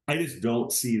 I just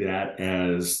don't see that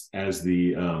as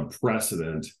the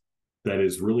precedent that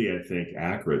is really, I think,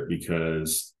 accurate,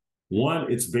 because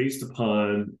one, it's based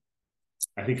upon,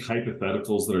 I think,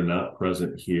 hypotheticals that are not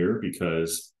present here,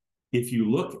 because if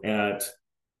you look at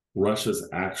Russia's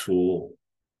actual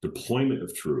deployment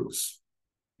of troops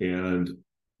and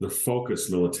their focus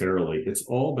militarily, it's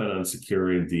all been on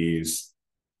securing these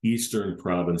eastern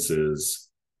provinces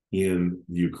in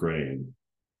Ukraine,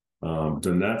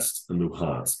 Donetsk and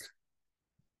Luhansk,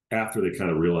 after they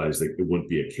kind of realized that it wouldn't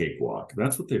be a cakewalk.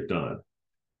 That's what they've done.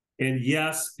 And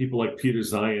yes, people like Peter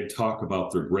Zion talk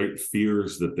about their great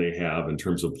fears that they have in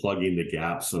terms of plugging the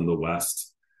gaps on the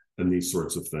West and these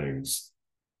sorts of things.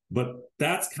 But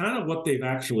that's kind of what they've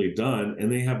actually done. And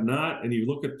they have not, and you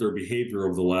look at their behavior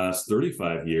over the last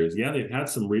 35 years, yeah, they've had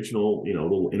some regional,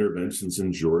 little interventions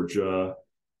in Georgia,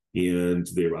 and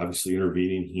they're obviously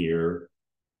intervening here.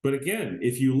 But again,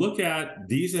 if you look at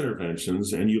these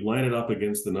interventions and you line it up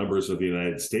against the numbers of the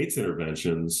United States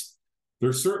interventions,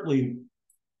 they're certainly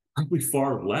probably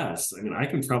far less. I mean, I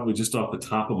can probably just off the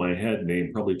top of my head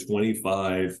name probably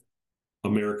 25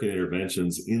 American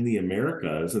interventions in the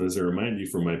Americas. And as I remind you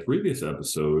from my previous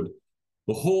episode,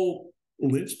 the whole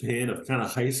linchpin of kind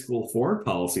of high school foreign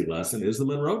policy lesson is the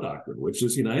Monroe Doctrine, which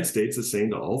is the United States is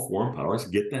saying to all foreign powers,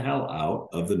 get the hell out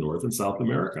of the North and South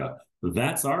America.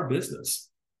 That's our business.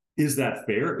 Is that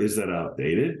fair? Is that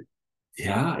outdated?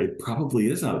 Yeah, it probably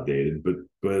is outdated,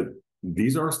 but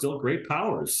these are still great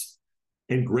powers.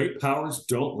 And great powers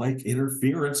don't like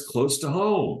interference close to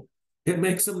home. It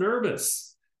makes them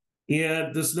nervous.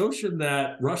 And this notion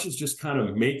that Russia's just kind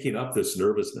of making up this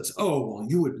nervousness. Oh, well,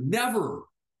 you would never.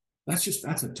 That's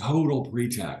a total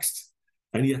pretext.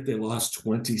 And yet they lost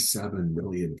 27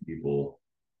 million people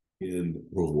in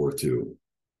World War II.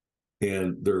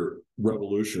 And their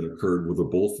revolution occurred with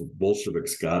the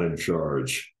Bolsheviks got in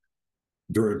charge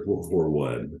during World War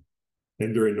I.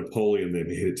 And during Napoleon, they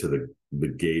made it to the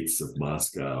gates of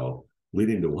Moscow,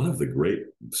 leading to one of the great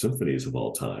symphonies of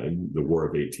all time, the War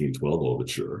of 1812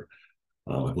 Overture.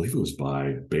 I believe it was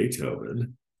by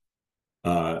Beethoven.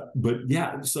 But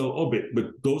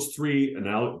those three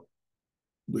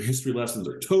history lessons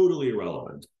are totally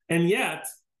irrelevant. And yet,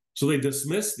 so they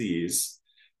dismiss these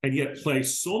and yet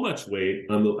place so much weight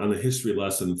on the history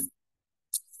lesson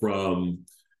from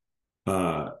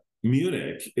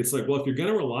Munich. It's like, well, if you're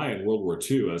going to rely on World War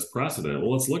II as precedent,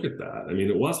 well, let's look at that. I mean,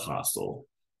 it was hostile.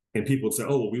 And people would say,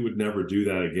 oh, well, we would never do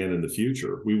that again in the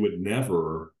future. We would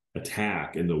never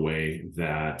attack in the way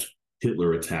that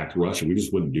Hitler attacked Russia. We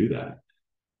just wouldn't do that.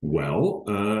 Well,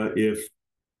 if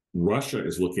Russia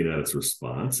is looking at its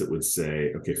response, it would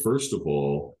say, okay, first of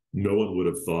all, no one would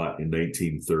have thought in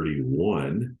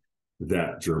 1931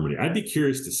 that Germany, I'd be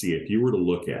curious to see if you were to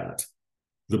look at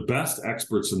the best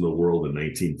experts in the world in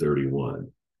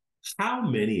 1931, how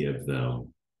many of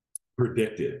them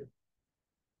predicted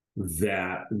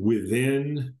that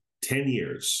within 10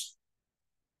 years,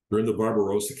 during the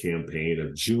Barbarossa campaign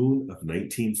of June of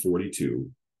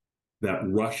 1942, that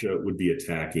Russia would be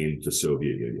attacking the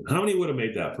Soviet Union? How many would have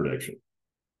made that prediction?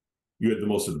 You had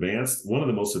one of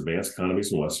the most advanced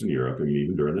economies in Western Europe, I mean,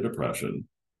 even during the Depression.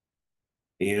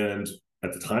 And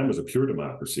at the time, it was a pure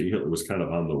democracy. Hitler was kind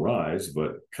of on the rise,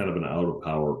 but kind of an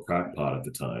out-of-power crackpot at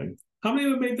the time. How many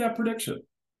of them made that prediction?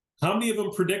 How many of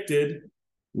them predicted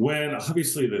when,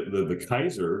 obviously, the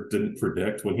Kaiser didn't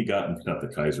predict when he got, not the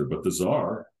Kaiser, but the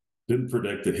Tsar didn't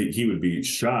predict that he would be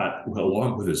shot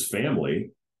along with his family.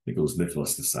 I think it was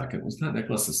Nicholas II. Was that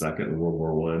Nicholas II in World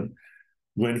War I?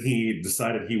 When he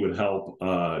decided he would help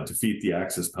defeat the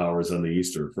Axis powers on the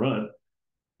Eastern Front.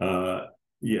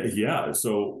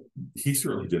 So he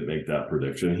certainly didn't make that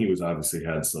prediction. He was obviously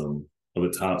had some of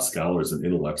the top scholars and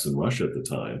intellects in Russia at the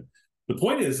time. The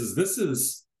point is this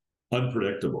is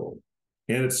unpredictable.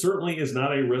 And it certainly is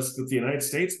not a risk that the United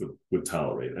States would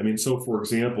tolerate. I mean, so for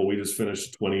example, we just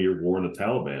finished a 20-year war in the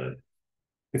Taliban.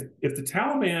 If the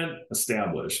Taliban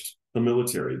established a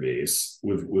military base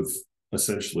with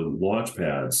essentially launch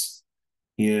pads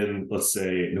in, let's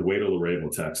say, Nuevo Laredo,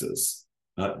 Texas,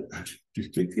 do you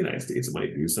think the United States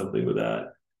might do something with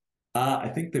that? I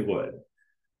think they would.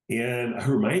 And I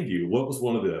remind you, what was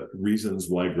one of the reasons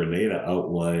why Grenada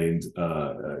outlined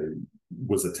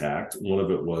was attacked? One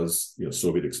of it was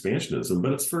Soviet expansionism,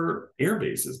 but it's for air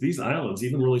bases. These islands,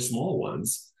 even really small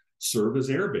ones, serve as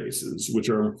air bases, which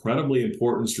are incredibly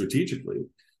important strategically.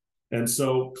 And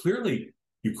so clearly,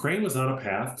 Ukraine was on a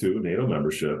path to NATO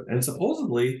membership, and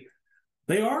supposedly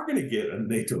they are going to get a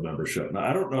NATO membership. Now,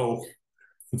 I don't know.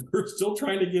 They're still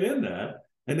trying to get in that.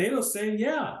 And NATO's saying,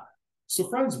 yeah. So,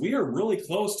 friends, we are really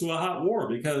close to a hot war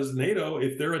because NATO,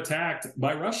 if they're attacked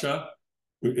by Russia,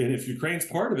 and if Ukraine's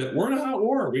part of it, we're in a hot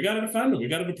war. We got to defend them. We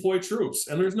got to deploy troops.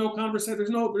 And there's no conversation.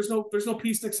 There's no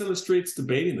peace sticks in the streets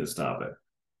debating this topic.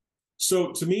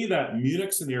 So, to me, that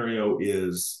Munich scenario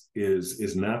is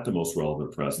not the most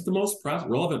relevant precedent. The most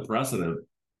relevant precedent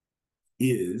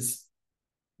is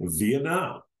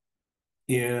Vietnam.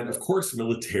 And of course,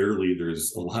 militarily,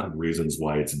 there's a lot of reasons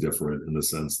why it's different in the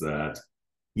sense that,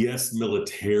 yes,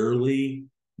 militarily,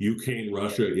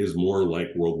 Ukraine-Russia is more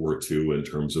like World War II in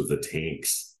terms of the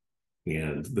tanks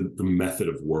and the method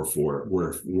of warfare.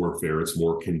 It's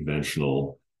more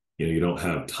conventional. You don't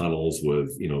have tunnels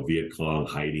with, Viet Cong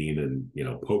hiding and,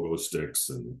 pogo sticks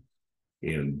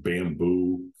and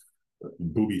bamboo.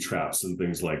 booby traps and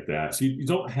things like that. So you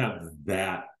don't have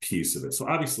that piece of it. So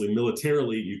obviously,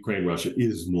 militarily, Ukraine-Russia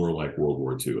is more like World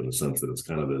War II in the sense that it's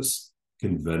kind of this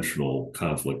conventional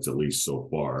conflict, at least so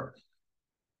far.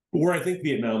 Where I think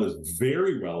Vietnam is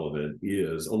very relevant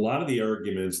is a lot of the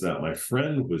arguments that my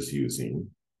friend was using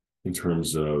in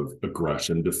terms of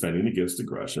aggression, defending against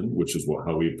aggression, which is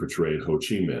how we portrayed Ho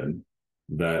Chi Minh,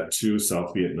 that too,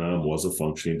 South Vietnam was a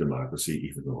functioning democracy,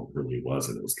 even though it really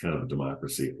wasn't. It was kind of a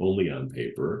democracy only on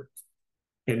paper.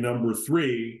 And number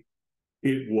three,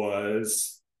 it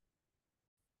was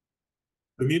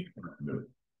the Munich argument.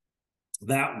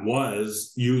 That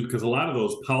was used because a lot of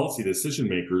those policy decision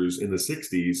makers in the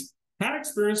 60s had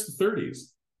experienced the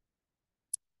 30s.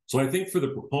 So I think for the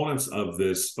proponents of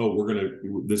this,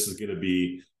 this is going to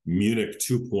be Munich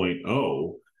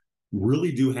 2.0,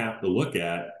 really do have to look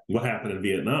at what happened in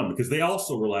Vietnam, because they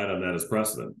also relied on that as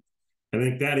precedent. I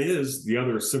think that is the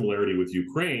other similarity with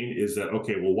Ukraine, is that,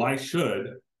 okay, well, why should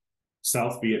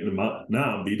South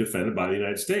Vietnam be defended by the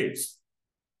United States?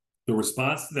 The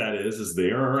response to that is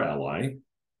they are our ally.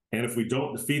 And if we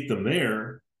don't defeat them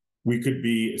there, we could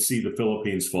see the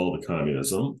Philippines fall to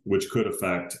communism, which could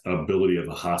affect ability of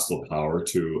a hostile power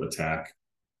to attack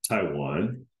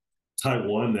Taiwan.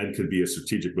 Taiwan then could be a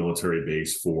strategic military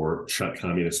base for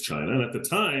communist China. And at the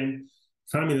time,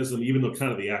 communism, even though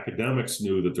kind of the academics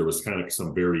knew that there was kind of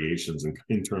some variations and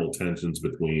internal tensions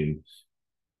between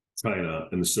China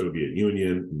and the Soviet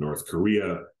Union, North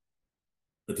Korea,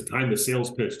 at the time, the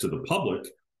sales pitch to the public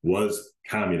was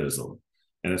communism.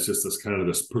 And it's just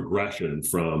this progression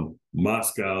from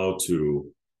Moscow to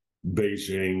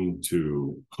Beijing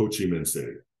to Ho Chi Minh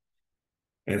City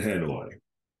and Hanoi.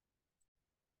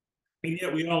 And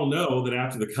yet we all know that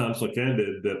after the conflict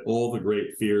ended, that all the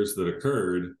great fears that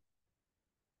occurred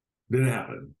didn't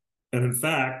happen. And in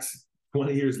fact,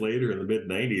 20 years later in the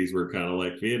mid-90s, we're kind of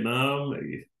like, Vietnam,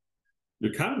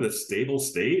 you're kind of this stable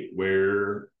state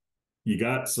where you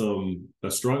got a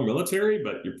strong military,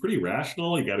 but you're pretty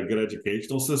rational. You got a good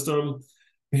educational system.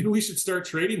 Maybe we should start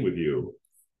trading with you.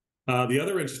 The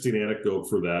other interesting anecdote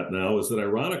for that now is that,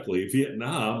 ironically,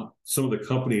 Vietnam, some of the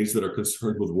companies that are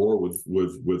concerned with war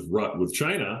with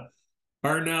China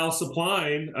are now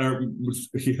supplying.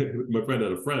 My friend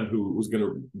had a friend who was going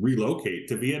to relocate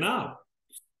to Vietnam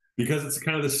because it's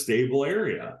kind of a stable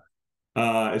area.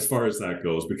 As far as that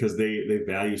goes, because they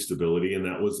value stability, and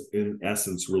that was in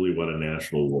essence really what a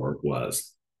national war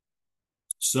was.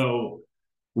 So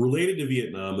related to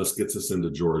Vietnam, this gets us into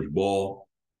George Ball.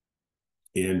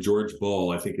 And George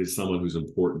Ball, I think, is someone who's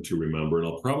important to remember, and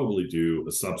I'll probably do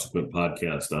a subsequent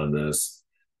podcast on this,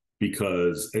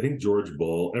 because I think George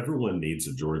Ball, everyone needs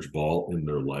a George Ball in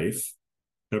their life.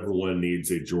 Everyone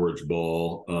needs a George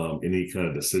Ball in any kind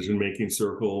of decision-making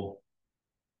circle.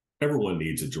 Everyone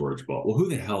needs a George Ball. Well, who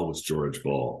the hell was George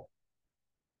Ball?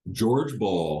 George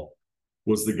Ball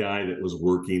was the guy that was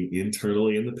working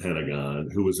internally in the Pentagon,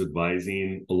 who was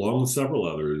advising, along with several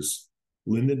others,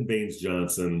 Lyndon Baines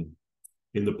Johnson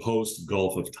in the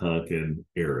post-Gulf of Tonkin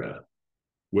era,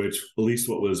 which, at least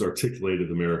what was articulated to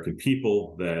the American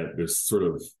people, that this sort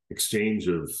of exchange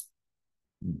of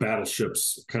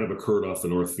battleships kind of occurred off the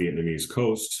North Vietnamese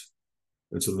coast.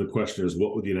 And so the question is,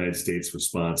 what would the United States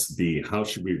response be? How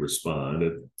should we respond?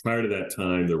 And prior to that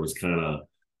time, there was kind of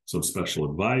some special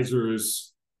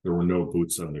advisors. There were no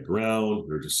boots on the ground.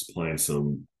 We were just supplying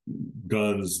some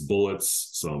guns, bullets,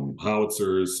 some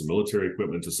howitzers, some military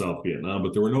equipment to South Vietnam,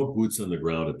 but there were no boots on the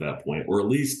ground at that point, or at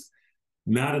least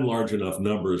not in large enough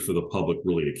numbers for the public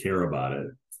really to care about it.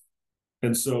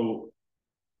 And so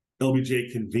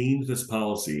LBJ convened this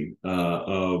policy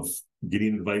of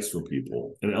getting advice from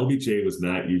people. And LBJ was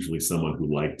not usually someone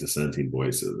who liked dissenting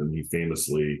voices. And he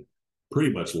famously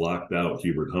pretty much locked out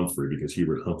Hubert Humphrey because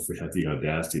Hubert Humphrey had the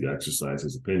audacity to exercise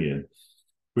his opinion.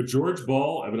 But George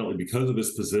Ball, evidently because of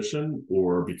his position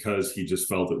or because he just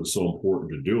felt it was so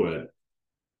important to do it,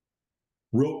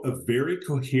 wrote a very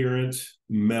coherent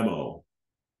memo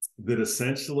that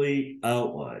essentially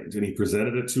outlined, and he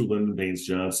presented it to Lyndon Baines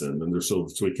Johnson. And so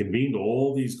he convened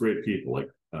all these great people, like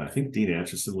I think Dean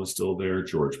Acheson was still there,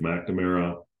 George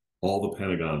McNamara, all the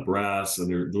Pentagon brass, and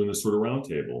they're doing this sort of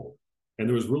roundtable. And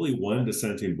there was really one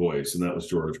dissenting voice, and that was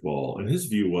George Ball. And his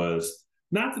view was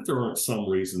not that there aren't some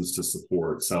reasons to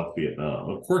support South Vietnam.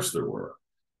 Of course there were.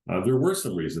 There were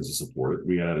some reasons to support it.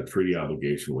 We had a treaty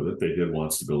obligation with it. They did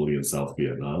want stability in South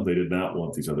Vietnam. They did not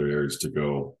want these other areas to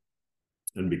go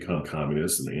and become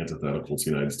communist and antithetical to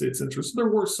the United States interests. There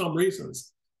were some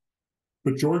reasons.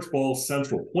 But George Ball's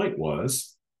central point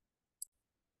was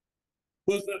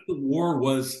that the war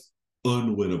was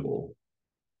unwinnable.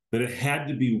 that it had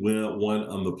to be won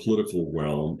on the political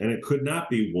realm, and it could not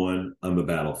be won on the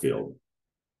battlefield.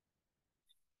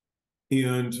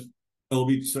 And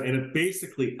it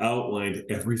basically outlined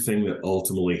everything that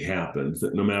ultimately happened,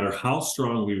 that no matter how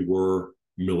strong we were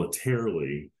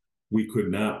militarily, we could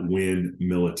not win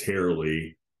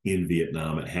militarily in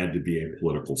Vietnam. It had to be a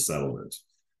political settlement.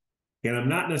 And I'm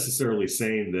not necessarily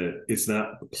saying that it's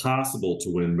not possible to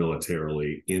win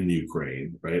militarily in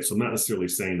Ukraine, right? So I'm not necessarily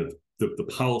saying that the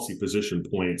policy position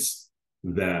points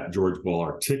that George Ball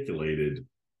articulated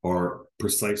are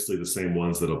precisely the same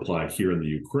ones that apply here in the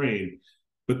Ukraine,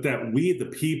 but that we, the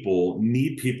people,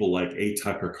 need people like A.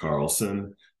 Tucker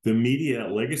Carlson. The media,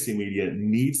 legacy media,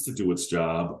 needs to do its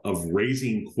job of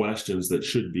raising questions that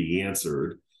should be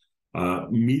answered.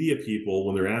 Media people,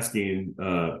 when they're asking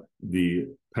the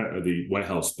White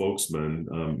House spokesman,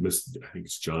 I think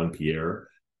it's John Pierre,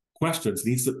 questions,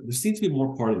 this needs to be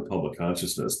more part of the public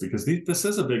consciousness, because this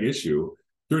is a big issue.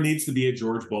 There needs to be a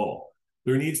George Ball.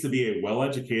 There needs to be a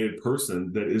well-educated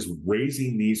person that is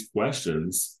raising these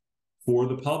questions for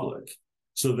the public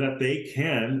so that they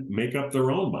can make up their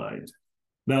own mind.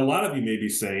 Now, a lot of you may be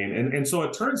saying, and so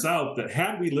it turns out that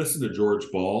had we listened to George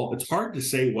Ball, it's hard to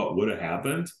say what would have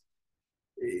happened.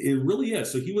 It really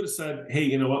is. So he would have said, hey,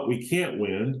 you know what? We can't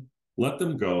win. Let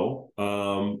them go.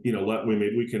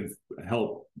 Maybe we can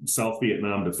help South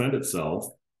Vietnam defend itself.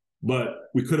 But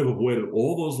we could have avoided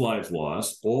all those lives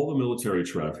lost, all the military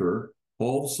treasure,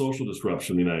 all the social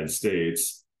disruption in the United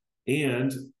States,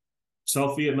 and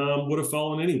South Vietnam would have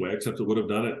fallen anyway, except it would have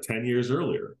done it 10 years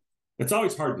earlier. It's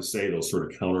always hard to say those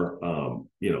sort of counter,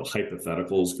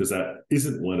 hypotheticals, because that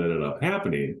isn't what ended up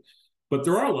happening. But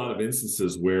there are a lot of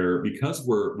instances where, because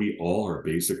we all are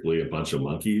basically a bunch of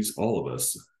monkeys, all of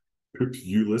us,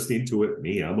 you listening to it,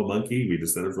 me, I'm a monkey, we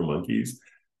descended from monkeys.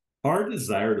 Our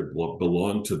desire to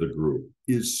belong to the group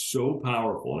is so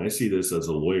powerful. And I see this as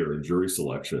a lawyer in jury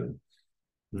selection,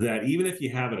 that even if you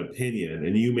have an opinion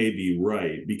and you may be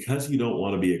right, because you don't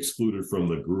want to be excluded from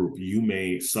the group, you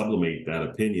may sublimate that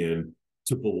opinion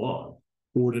to belong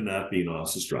or to not being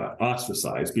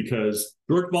ostracized, because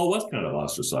George Ball was kind of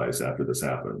ostracized after this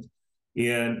happened.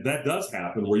 And that does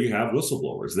happen where you have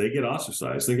whistleblowers. They get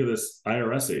ostracized. Think of this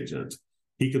IRS agent.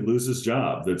 He could lose his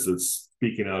job that's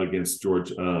speaking out against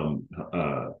President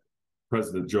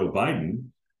Joe Biden,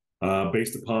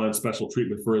 based upon special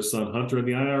treatment for his son Hunter in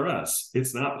the IRS.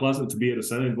 It's not pleasant to be a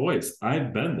dissenting voice.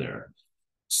 I've been there.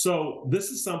 So this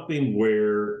is something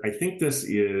where I think this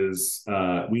is,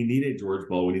 we need a George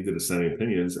Ball, we need the dissenting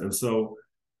opinions. And so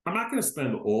I'm not going to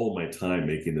spend all my time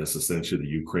making this essentially the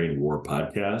Ukraine war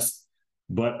podcast,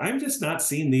 but I'm just not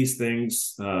seeing these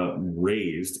things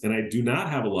raised. And I do not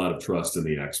have a lot of trust in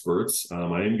the experts. I am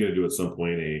going to do at some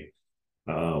point a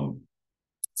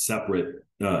separate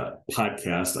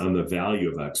podcast on the value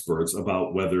of experts,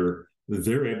 about whether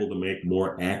they're able to make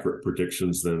more accurate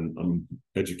predictions than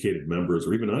educated members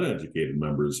or even uneducated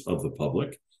members of the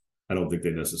public. I don't think they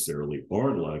necessarily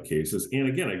are in a lot of cases. And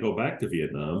again, I go back to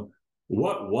Vietnam.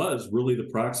 What was really the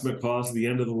proximate cause of the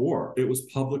end of the war? It was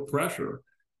public pressure.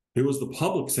 It was the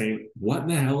public saying, what in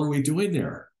the hell are we doing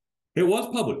there? It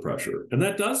was public pressure, and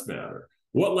that does matter.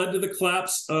 What led to the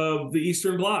collapse of the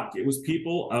Eastern Bloc? It was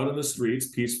people out in the streets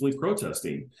peacefully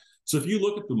protesting. So if you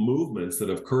look at the movements that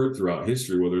have occurred throughout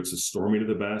history, whether it's a storming of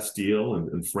the Bastille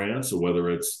in France, or whether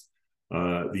it's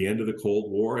the end of the Cold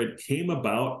War, it came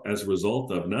about as a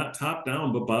result of not top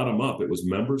down, but bottom up. It was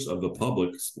members of the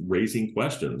public raising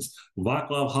questions.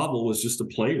 Václav Havel was just a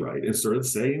playwright and started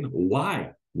saying,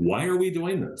 why? Why are we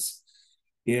doing this?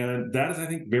 And that is, I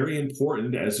think, very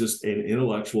important as just an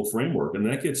intellectual framework. And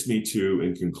that gets me to,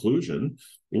 in conclusion,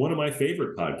 one of my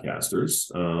favorite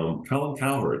podcasters, Colin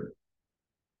Cowherd.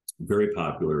 Very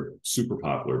popular, super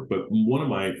popular. But one of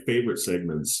my favorite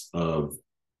segments of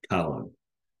Colin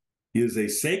is a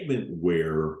segment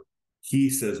where he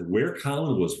says where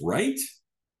Colin was right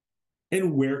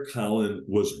and where Colin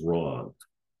was wrong.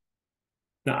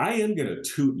 Now, I am going to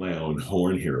toot my own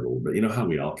horn here a little bit. You know how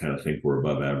we all kind of think we're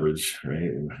above average, right?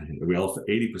 We all,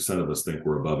 80% of us think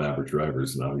we're above average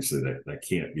drivers, and obviously that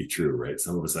can't be true, right?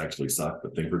 Some of us actually suck,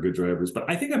 but think we're good drivers. But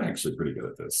I think I'm actually pretty good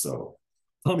at this. So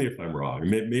tell me if I'm wrong.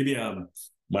 Maybe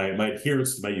my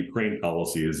adherence to my Ukraine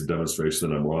policy is a demonstration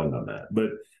that I'm wrong on that.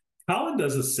 But Colin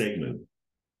does a segment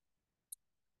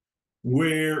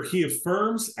where he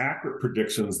affirms accurate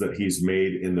predictions that he's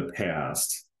made in the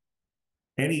past,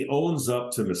 and he owns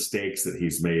up to mistakes that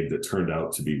he's made that turned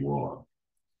out to be wrong.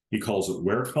 He calls it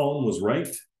where Colin was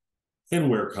right and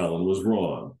where Colin was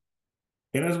wrong.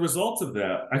 And as a result of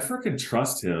that, I freaking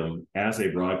trust him as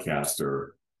a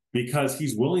broadcaster because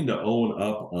he's willing to own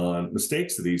up on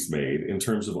mistakes that he's made in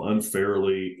terms of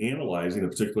unfairly analyzing a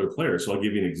particular player. So I'll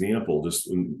give you an example, just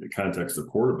in the context of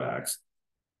quarterbacks.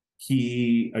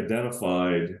 He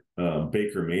identified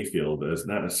Baker Mayfield as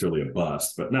not necessarily a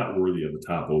bust, but not worthy of the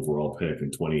top overall pick in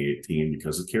 2018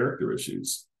 because of character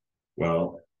issues.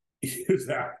 Well,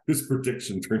 his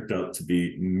prediction turned out to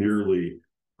be nearly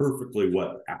perfectly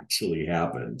what actually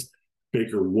happened.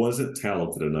 Baker wasn't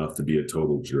talented enough to be a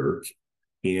total jerk,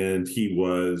 and he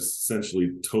was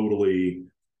essentially totally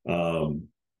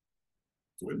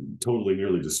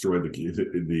nearly destroyed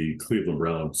the Cleveland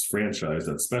Browns franchise.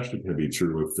 That's especially going to be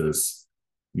true if this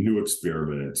new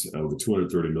experiment of the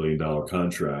 $230 million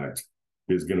contract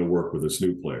is going to work with this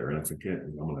new player. And I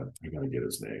got to get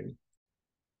his name.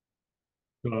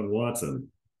 John Watson.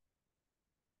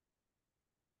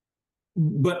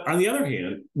 But on the other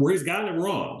hand, where he's gotten it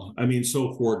wrong, I mean,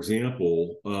 so for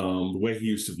example, the way he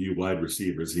used to view wide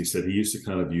receivers, he said he used to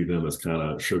kind of view them as kind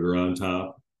of sugar on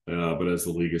top. But as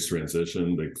the league has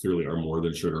transitioned, they clearly are more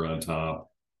than sugar on top.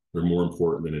 They're more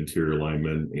important than interior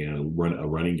linemen and a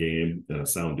running game and a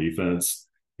sound defense.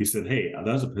 He said, hey, that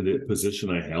was a position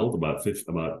I held about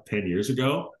 10 years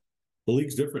ago. The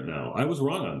league's different now. I was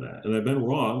wrong on that, and I've been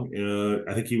wrong.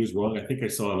 I think he was wrong. I think I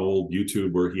saw an old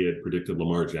YouTube where he had predicted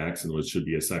Lamar Jackson should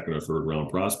be a second or third round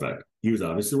prospect. He was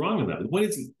obviously wrong on that. The point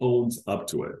is he owns up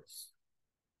to it.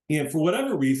 And for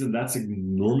whatever reason, that's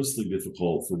enormously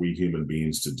difficult for we human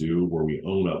beings to do, where we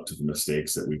own up to the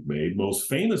mistakes that we've made. Most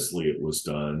famously, it was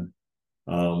done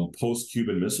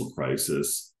post-Cuban Missile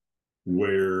Crisis,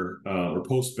 or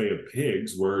post-Bay of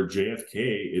Pigs, where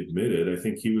JFK admitted, I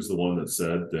think he was the one that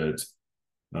said that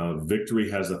victory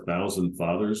has 1,000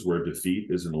 fathers where defeat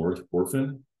is an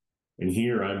orphan. And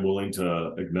here I'm willing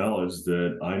to acknowledge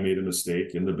that I made a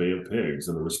mistake in the Bay of Pigs,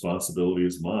 and the responsibility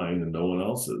is mine and no one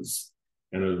else's.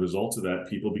 And as a result of that,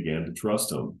 people began to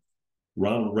trust him.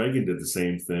 Ronald Reagan did the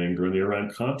same thing during the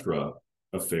Iran-Contra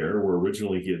affair, where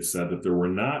originally he had said that there were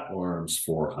not arms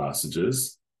for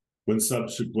hostages. When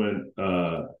subsequent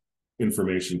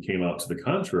information came out to the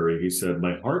contrary, he said,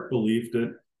 my heart believed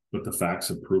it, but the facts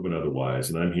have proven otherwise,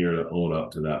 and I'm here to own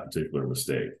up to that particular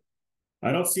mistake.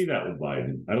 I don't see that with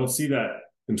Biden. I don't see that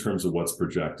in terms of what's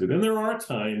projected. And there are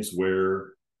times where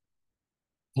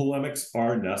polemics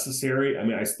are necessary. I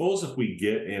mean, I suppose if we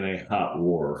get in a hot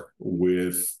war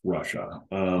with Russia,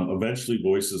 eventually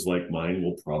voices like mine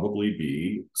will probably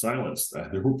be silenced.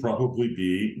 They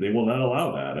will not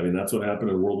allow that. I mean, that's what happened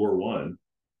in World War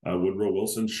I. Woodrow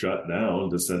Wilson shut down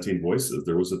dissenting voices.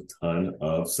 There was a ton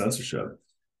of censorship.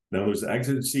 Now, there's the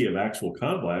exigency of actual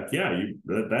conflict. Yeah,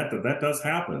 that does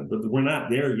happen, but we're not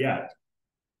there yet.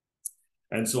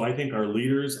 And so I think our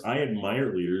leaders, I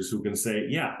admire leaders who can say,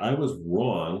 yeah, I was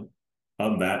wrong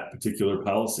on that particular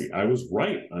policy. I was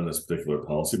right on this particular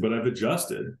policy, but I've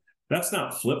adjusted. That's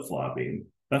not flip-flopping.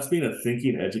 That's being a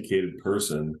thinking, educated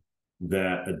person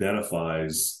that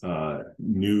identifies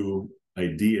new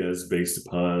ideas based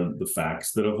upon the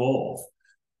facts that evolve.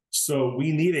 So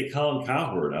we need a Colin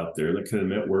Cowherd out there that can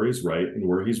admit where he's right and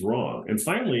where he's wrong. And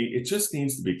finally, it just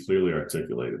needs to be clearly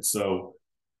articulated. So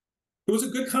it was a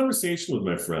good conversation with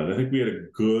my friend. I think we had a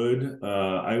good,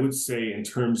 I would say, in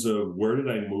terms of where did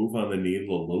I move on the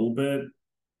needle a little bit.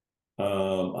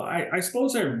 I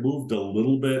suppose I moved a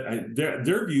little bit.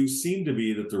 Their view seemed to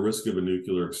be that the risk of a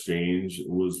nuclear exchange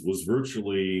was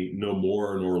virtually no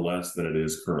more nor less than it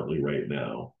is currently right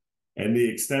now. And the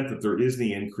extent that there is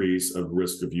any increase of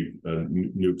risk of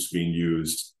nukes being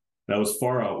used, that was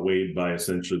far outweighed by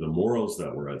essentially the morals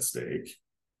that were at stake.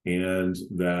 And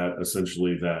that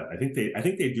essentially that I think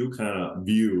they do kind of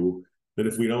view that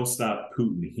if we don't stop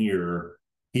Putin here,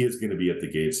 he is going to be at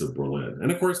the gates of Berlin.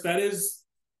 And of course,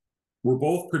 we're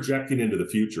both projecting into the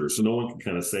future. So no one can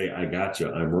kind of say, I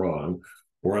gotcha, I'm wrong,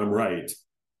 or I'm right.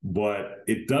 But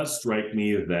it does strike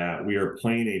me that we are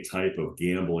playing a type of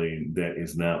gambling that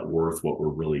is not worth what we're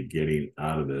really getting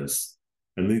out of this.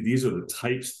 And these are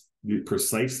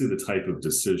precisely the type of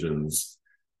decisions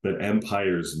that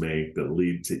empires make that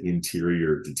lead to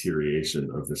interior deterioration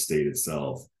of the state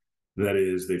itself. That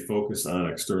is, they focus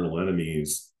on external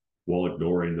enemies while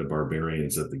ignoring the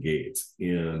barbarians at the gate.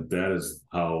 And that is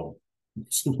how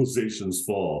civilizations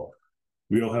fall.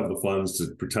 We don't have the funds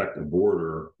to protect the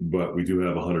border, but we do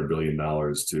have $100 billion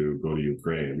to go to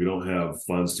Ukraine. We don't have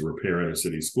funds to repair inner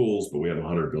city schools, but we have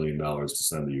 $100 billion to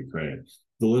send to Ukraine.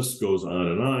 The list goes on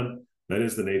and on. That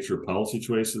is the nature of policy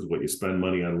choices. What you spend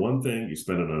money on one thing, you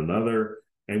spend it on another.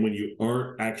 And when you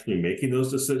aren't actually making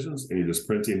those decisions and you're just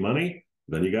printing money,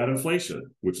 then you got inflation,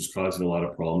 which is causing a lot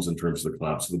of problems in terms of the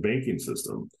collapse of the banking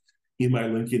system. Am I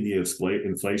linking the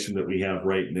inflation that we have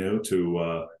right now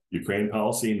to Ukraine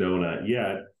policy? No, not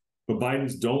yet. But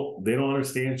Biden's they don't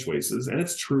understand choices. And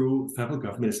it's true, the federal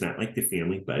government is not like the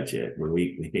family budget where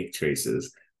we make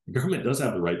choices. The government does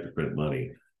have the right to print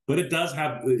money, but it does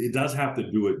have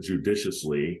to do it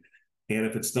judiciously. And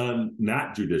if it's done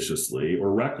not judiciously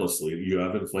or recklessly, you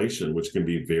have inflation, which can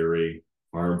be very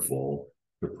harmful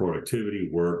to productivity,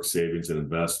 work, savings, and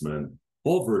investment,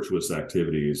 all virtuous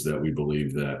activities that we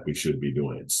believe that we should be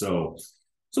doing. So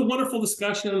it's a wonderful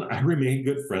discussion. I remain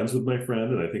good friends with my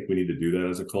friend, and I think we need to do that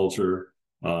as a culture.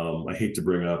 I hate to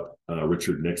bring up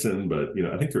Richard Nixon, but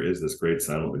I think there is this great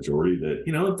silent majority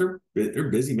that they're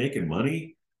busy making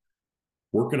money,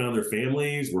 working on their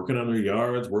families, working on their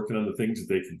yards, working on the things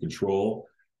that they can control.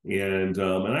 And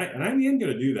I am going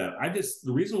to do that.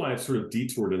 The reason why I've sort of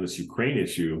detoured in this Ukraine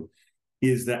issue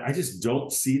is that I just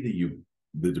don't see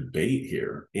the debate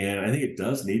here. And I think it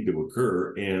does need to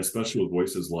occur, and especially with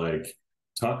voices like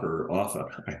Tucker,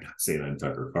 I'm not saying I'm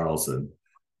Tucker Carlson,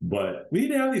 but we need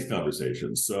to have these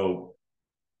conversations. So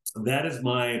that is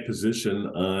my position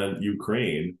on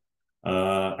Ukraine.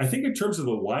 I think in terms of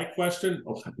the why question,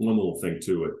 one little thing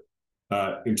to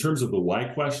it. In terms of the why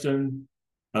question,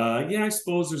 I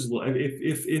suppose there's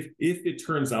if it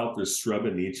turns out there's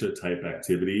Srebrenica type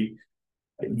activity,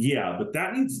 but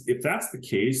if that's the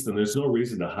case, then there's no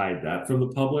reason to hide that from the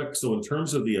public. So in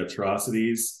terms of the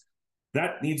atrocities,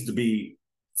 that needs to be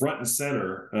front and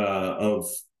center of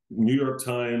New York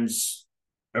Times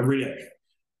every day.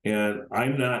 And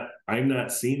I'm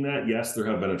not seeing that. Yes, there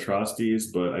have been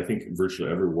atrocities, but I think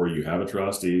virtually everywhere you have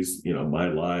atrocities, My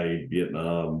Lai,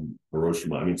 Vietnam,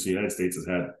 Hiroshima. I mean, so the United States has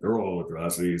had their own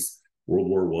atrocities. World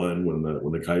War I, when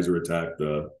the Kaiser attacked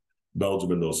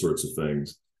Belgium and those sorts of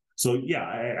things. So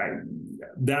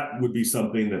that would be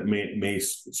something that may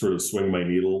sort of swing my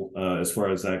needle as far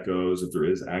as that goes. If there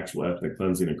is actual ethnic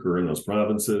cleansing occurring in those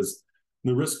provinces,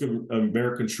 the risk of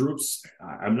American troops,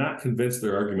 I'm not convinced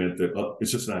their argument that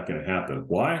it's just not going to happen.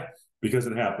 Why? Because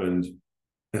it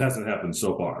hasn't happened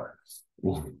so far.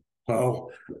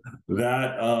 Well,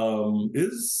 that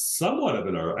is somewhat of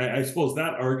an argument. I suppose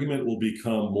that argument will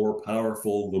become more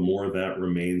powerful the more that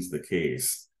remains the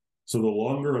case. So the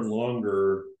longer and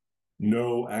longer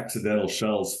no accidental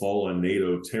shells fall on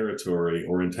NATO territory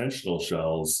or intentional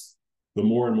shells, the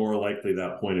more and more likely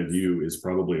that point of view is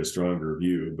probably a stronger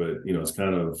view. But, it's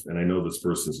kind of, and I know this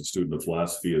person is a student of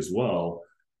philosophy as well,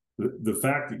 the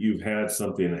fact that you've had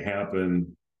something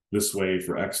happen this way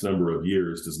for X number of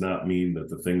years does not mean that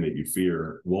the thing that you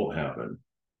fear won't happen.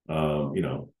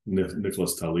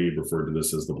 Nicholas Taleb referred to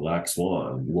this as the black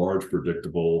swan, large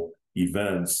predictable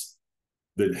events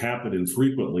that happen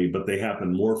infrequently, but they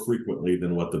happen more frequently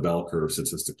than what the bell curve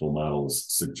statistical models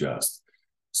suggest.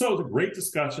 So it's a great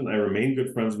discussion. I remain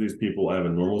good friends with these people. I have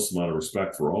an enormous amount of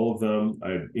respect for all of them.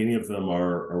 Any of them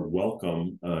are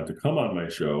welcome to come on my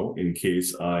show in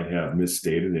case I have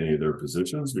misstated any of their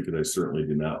positions, because I certainly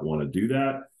do not want to do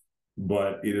that.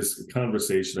 But it is a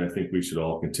conversation I think we should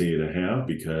all continue to have,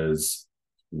 because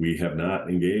we have not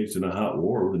engaged in a hot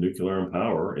war with a nuclear armed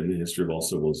power in the history of all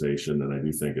civilization. And I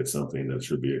do think it's something that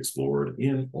should be explored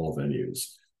in all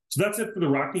venues. So that's it for the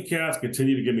Rockney Cast.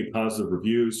 Continue to give me positive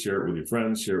reviews, share it with your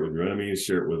friends, share it with your enemies,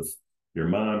 share it with your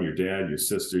mom, your dad, your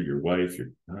sister, your wife,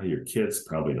 your kids.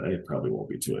 Probably won't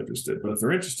be too interested, but if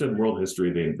they're interested in world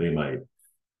history, they might.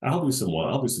 I'll do some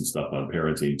stuff on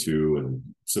parenting too, and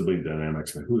sibling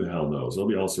dynamics. Who the hell knows? There'll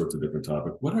be all sorts of different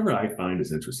topics. Whatever I find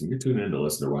is interesting, you tune in to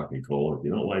listen to Rockney Cole. If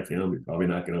you don't like him, you're probably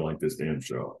not going to like this damn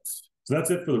show. So that's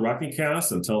it for the Rockney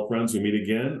Cast. And tell friends we meet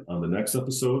again on the next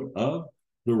episode of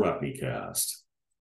the Rockney Cast.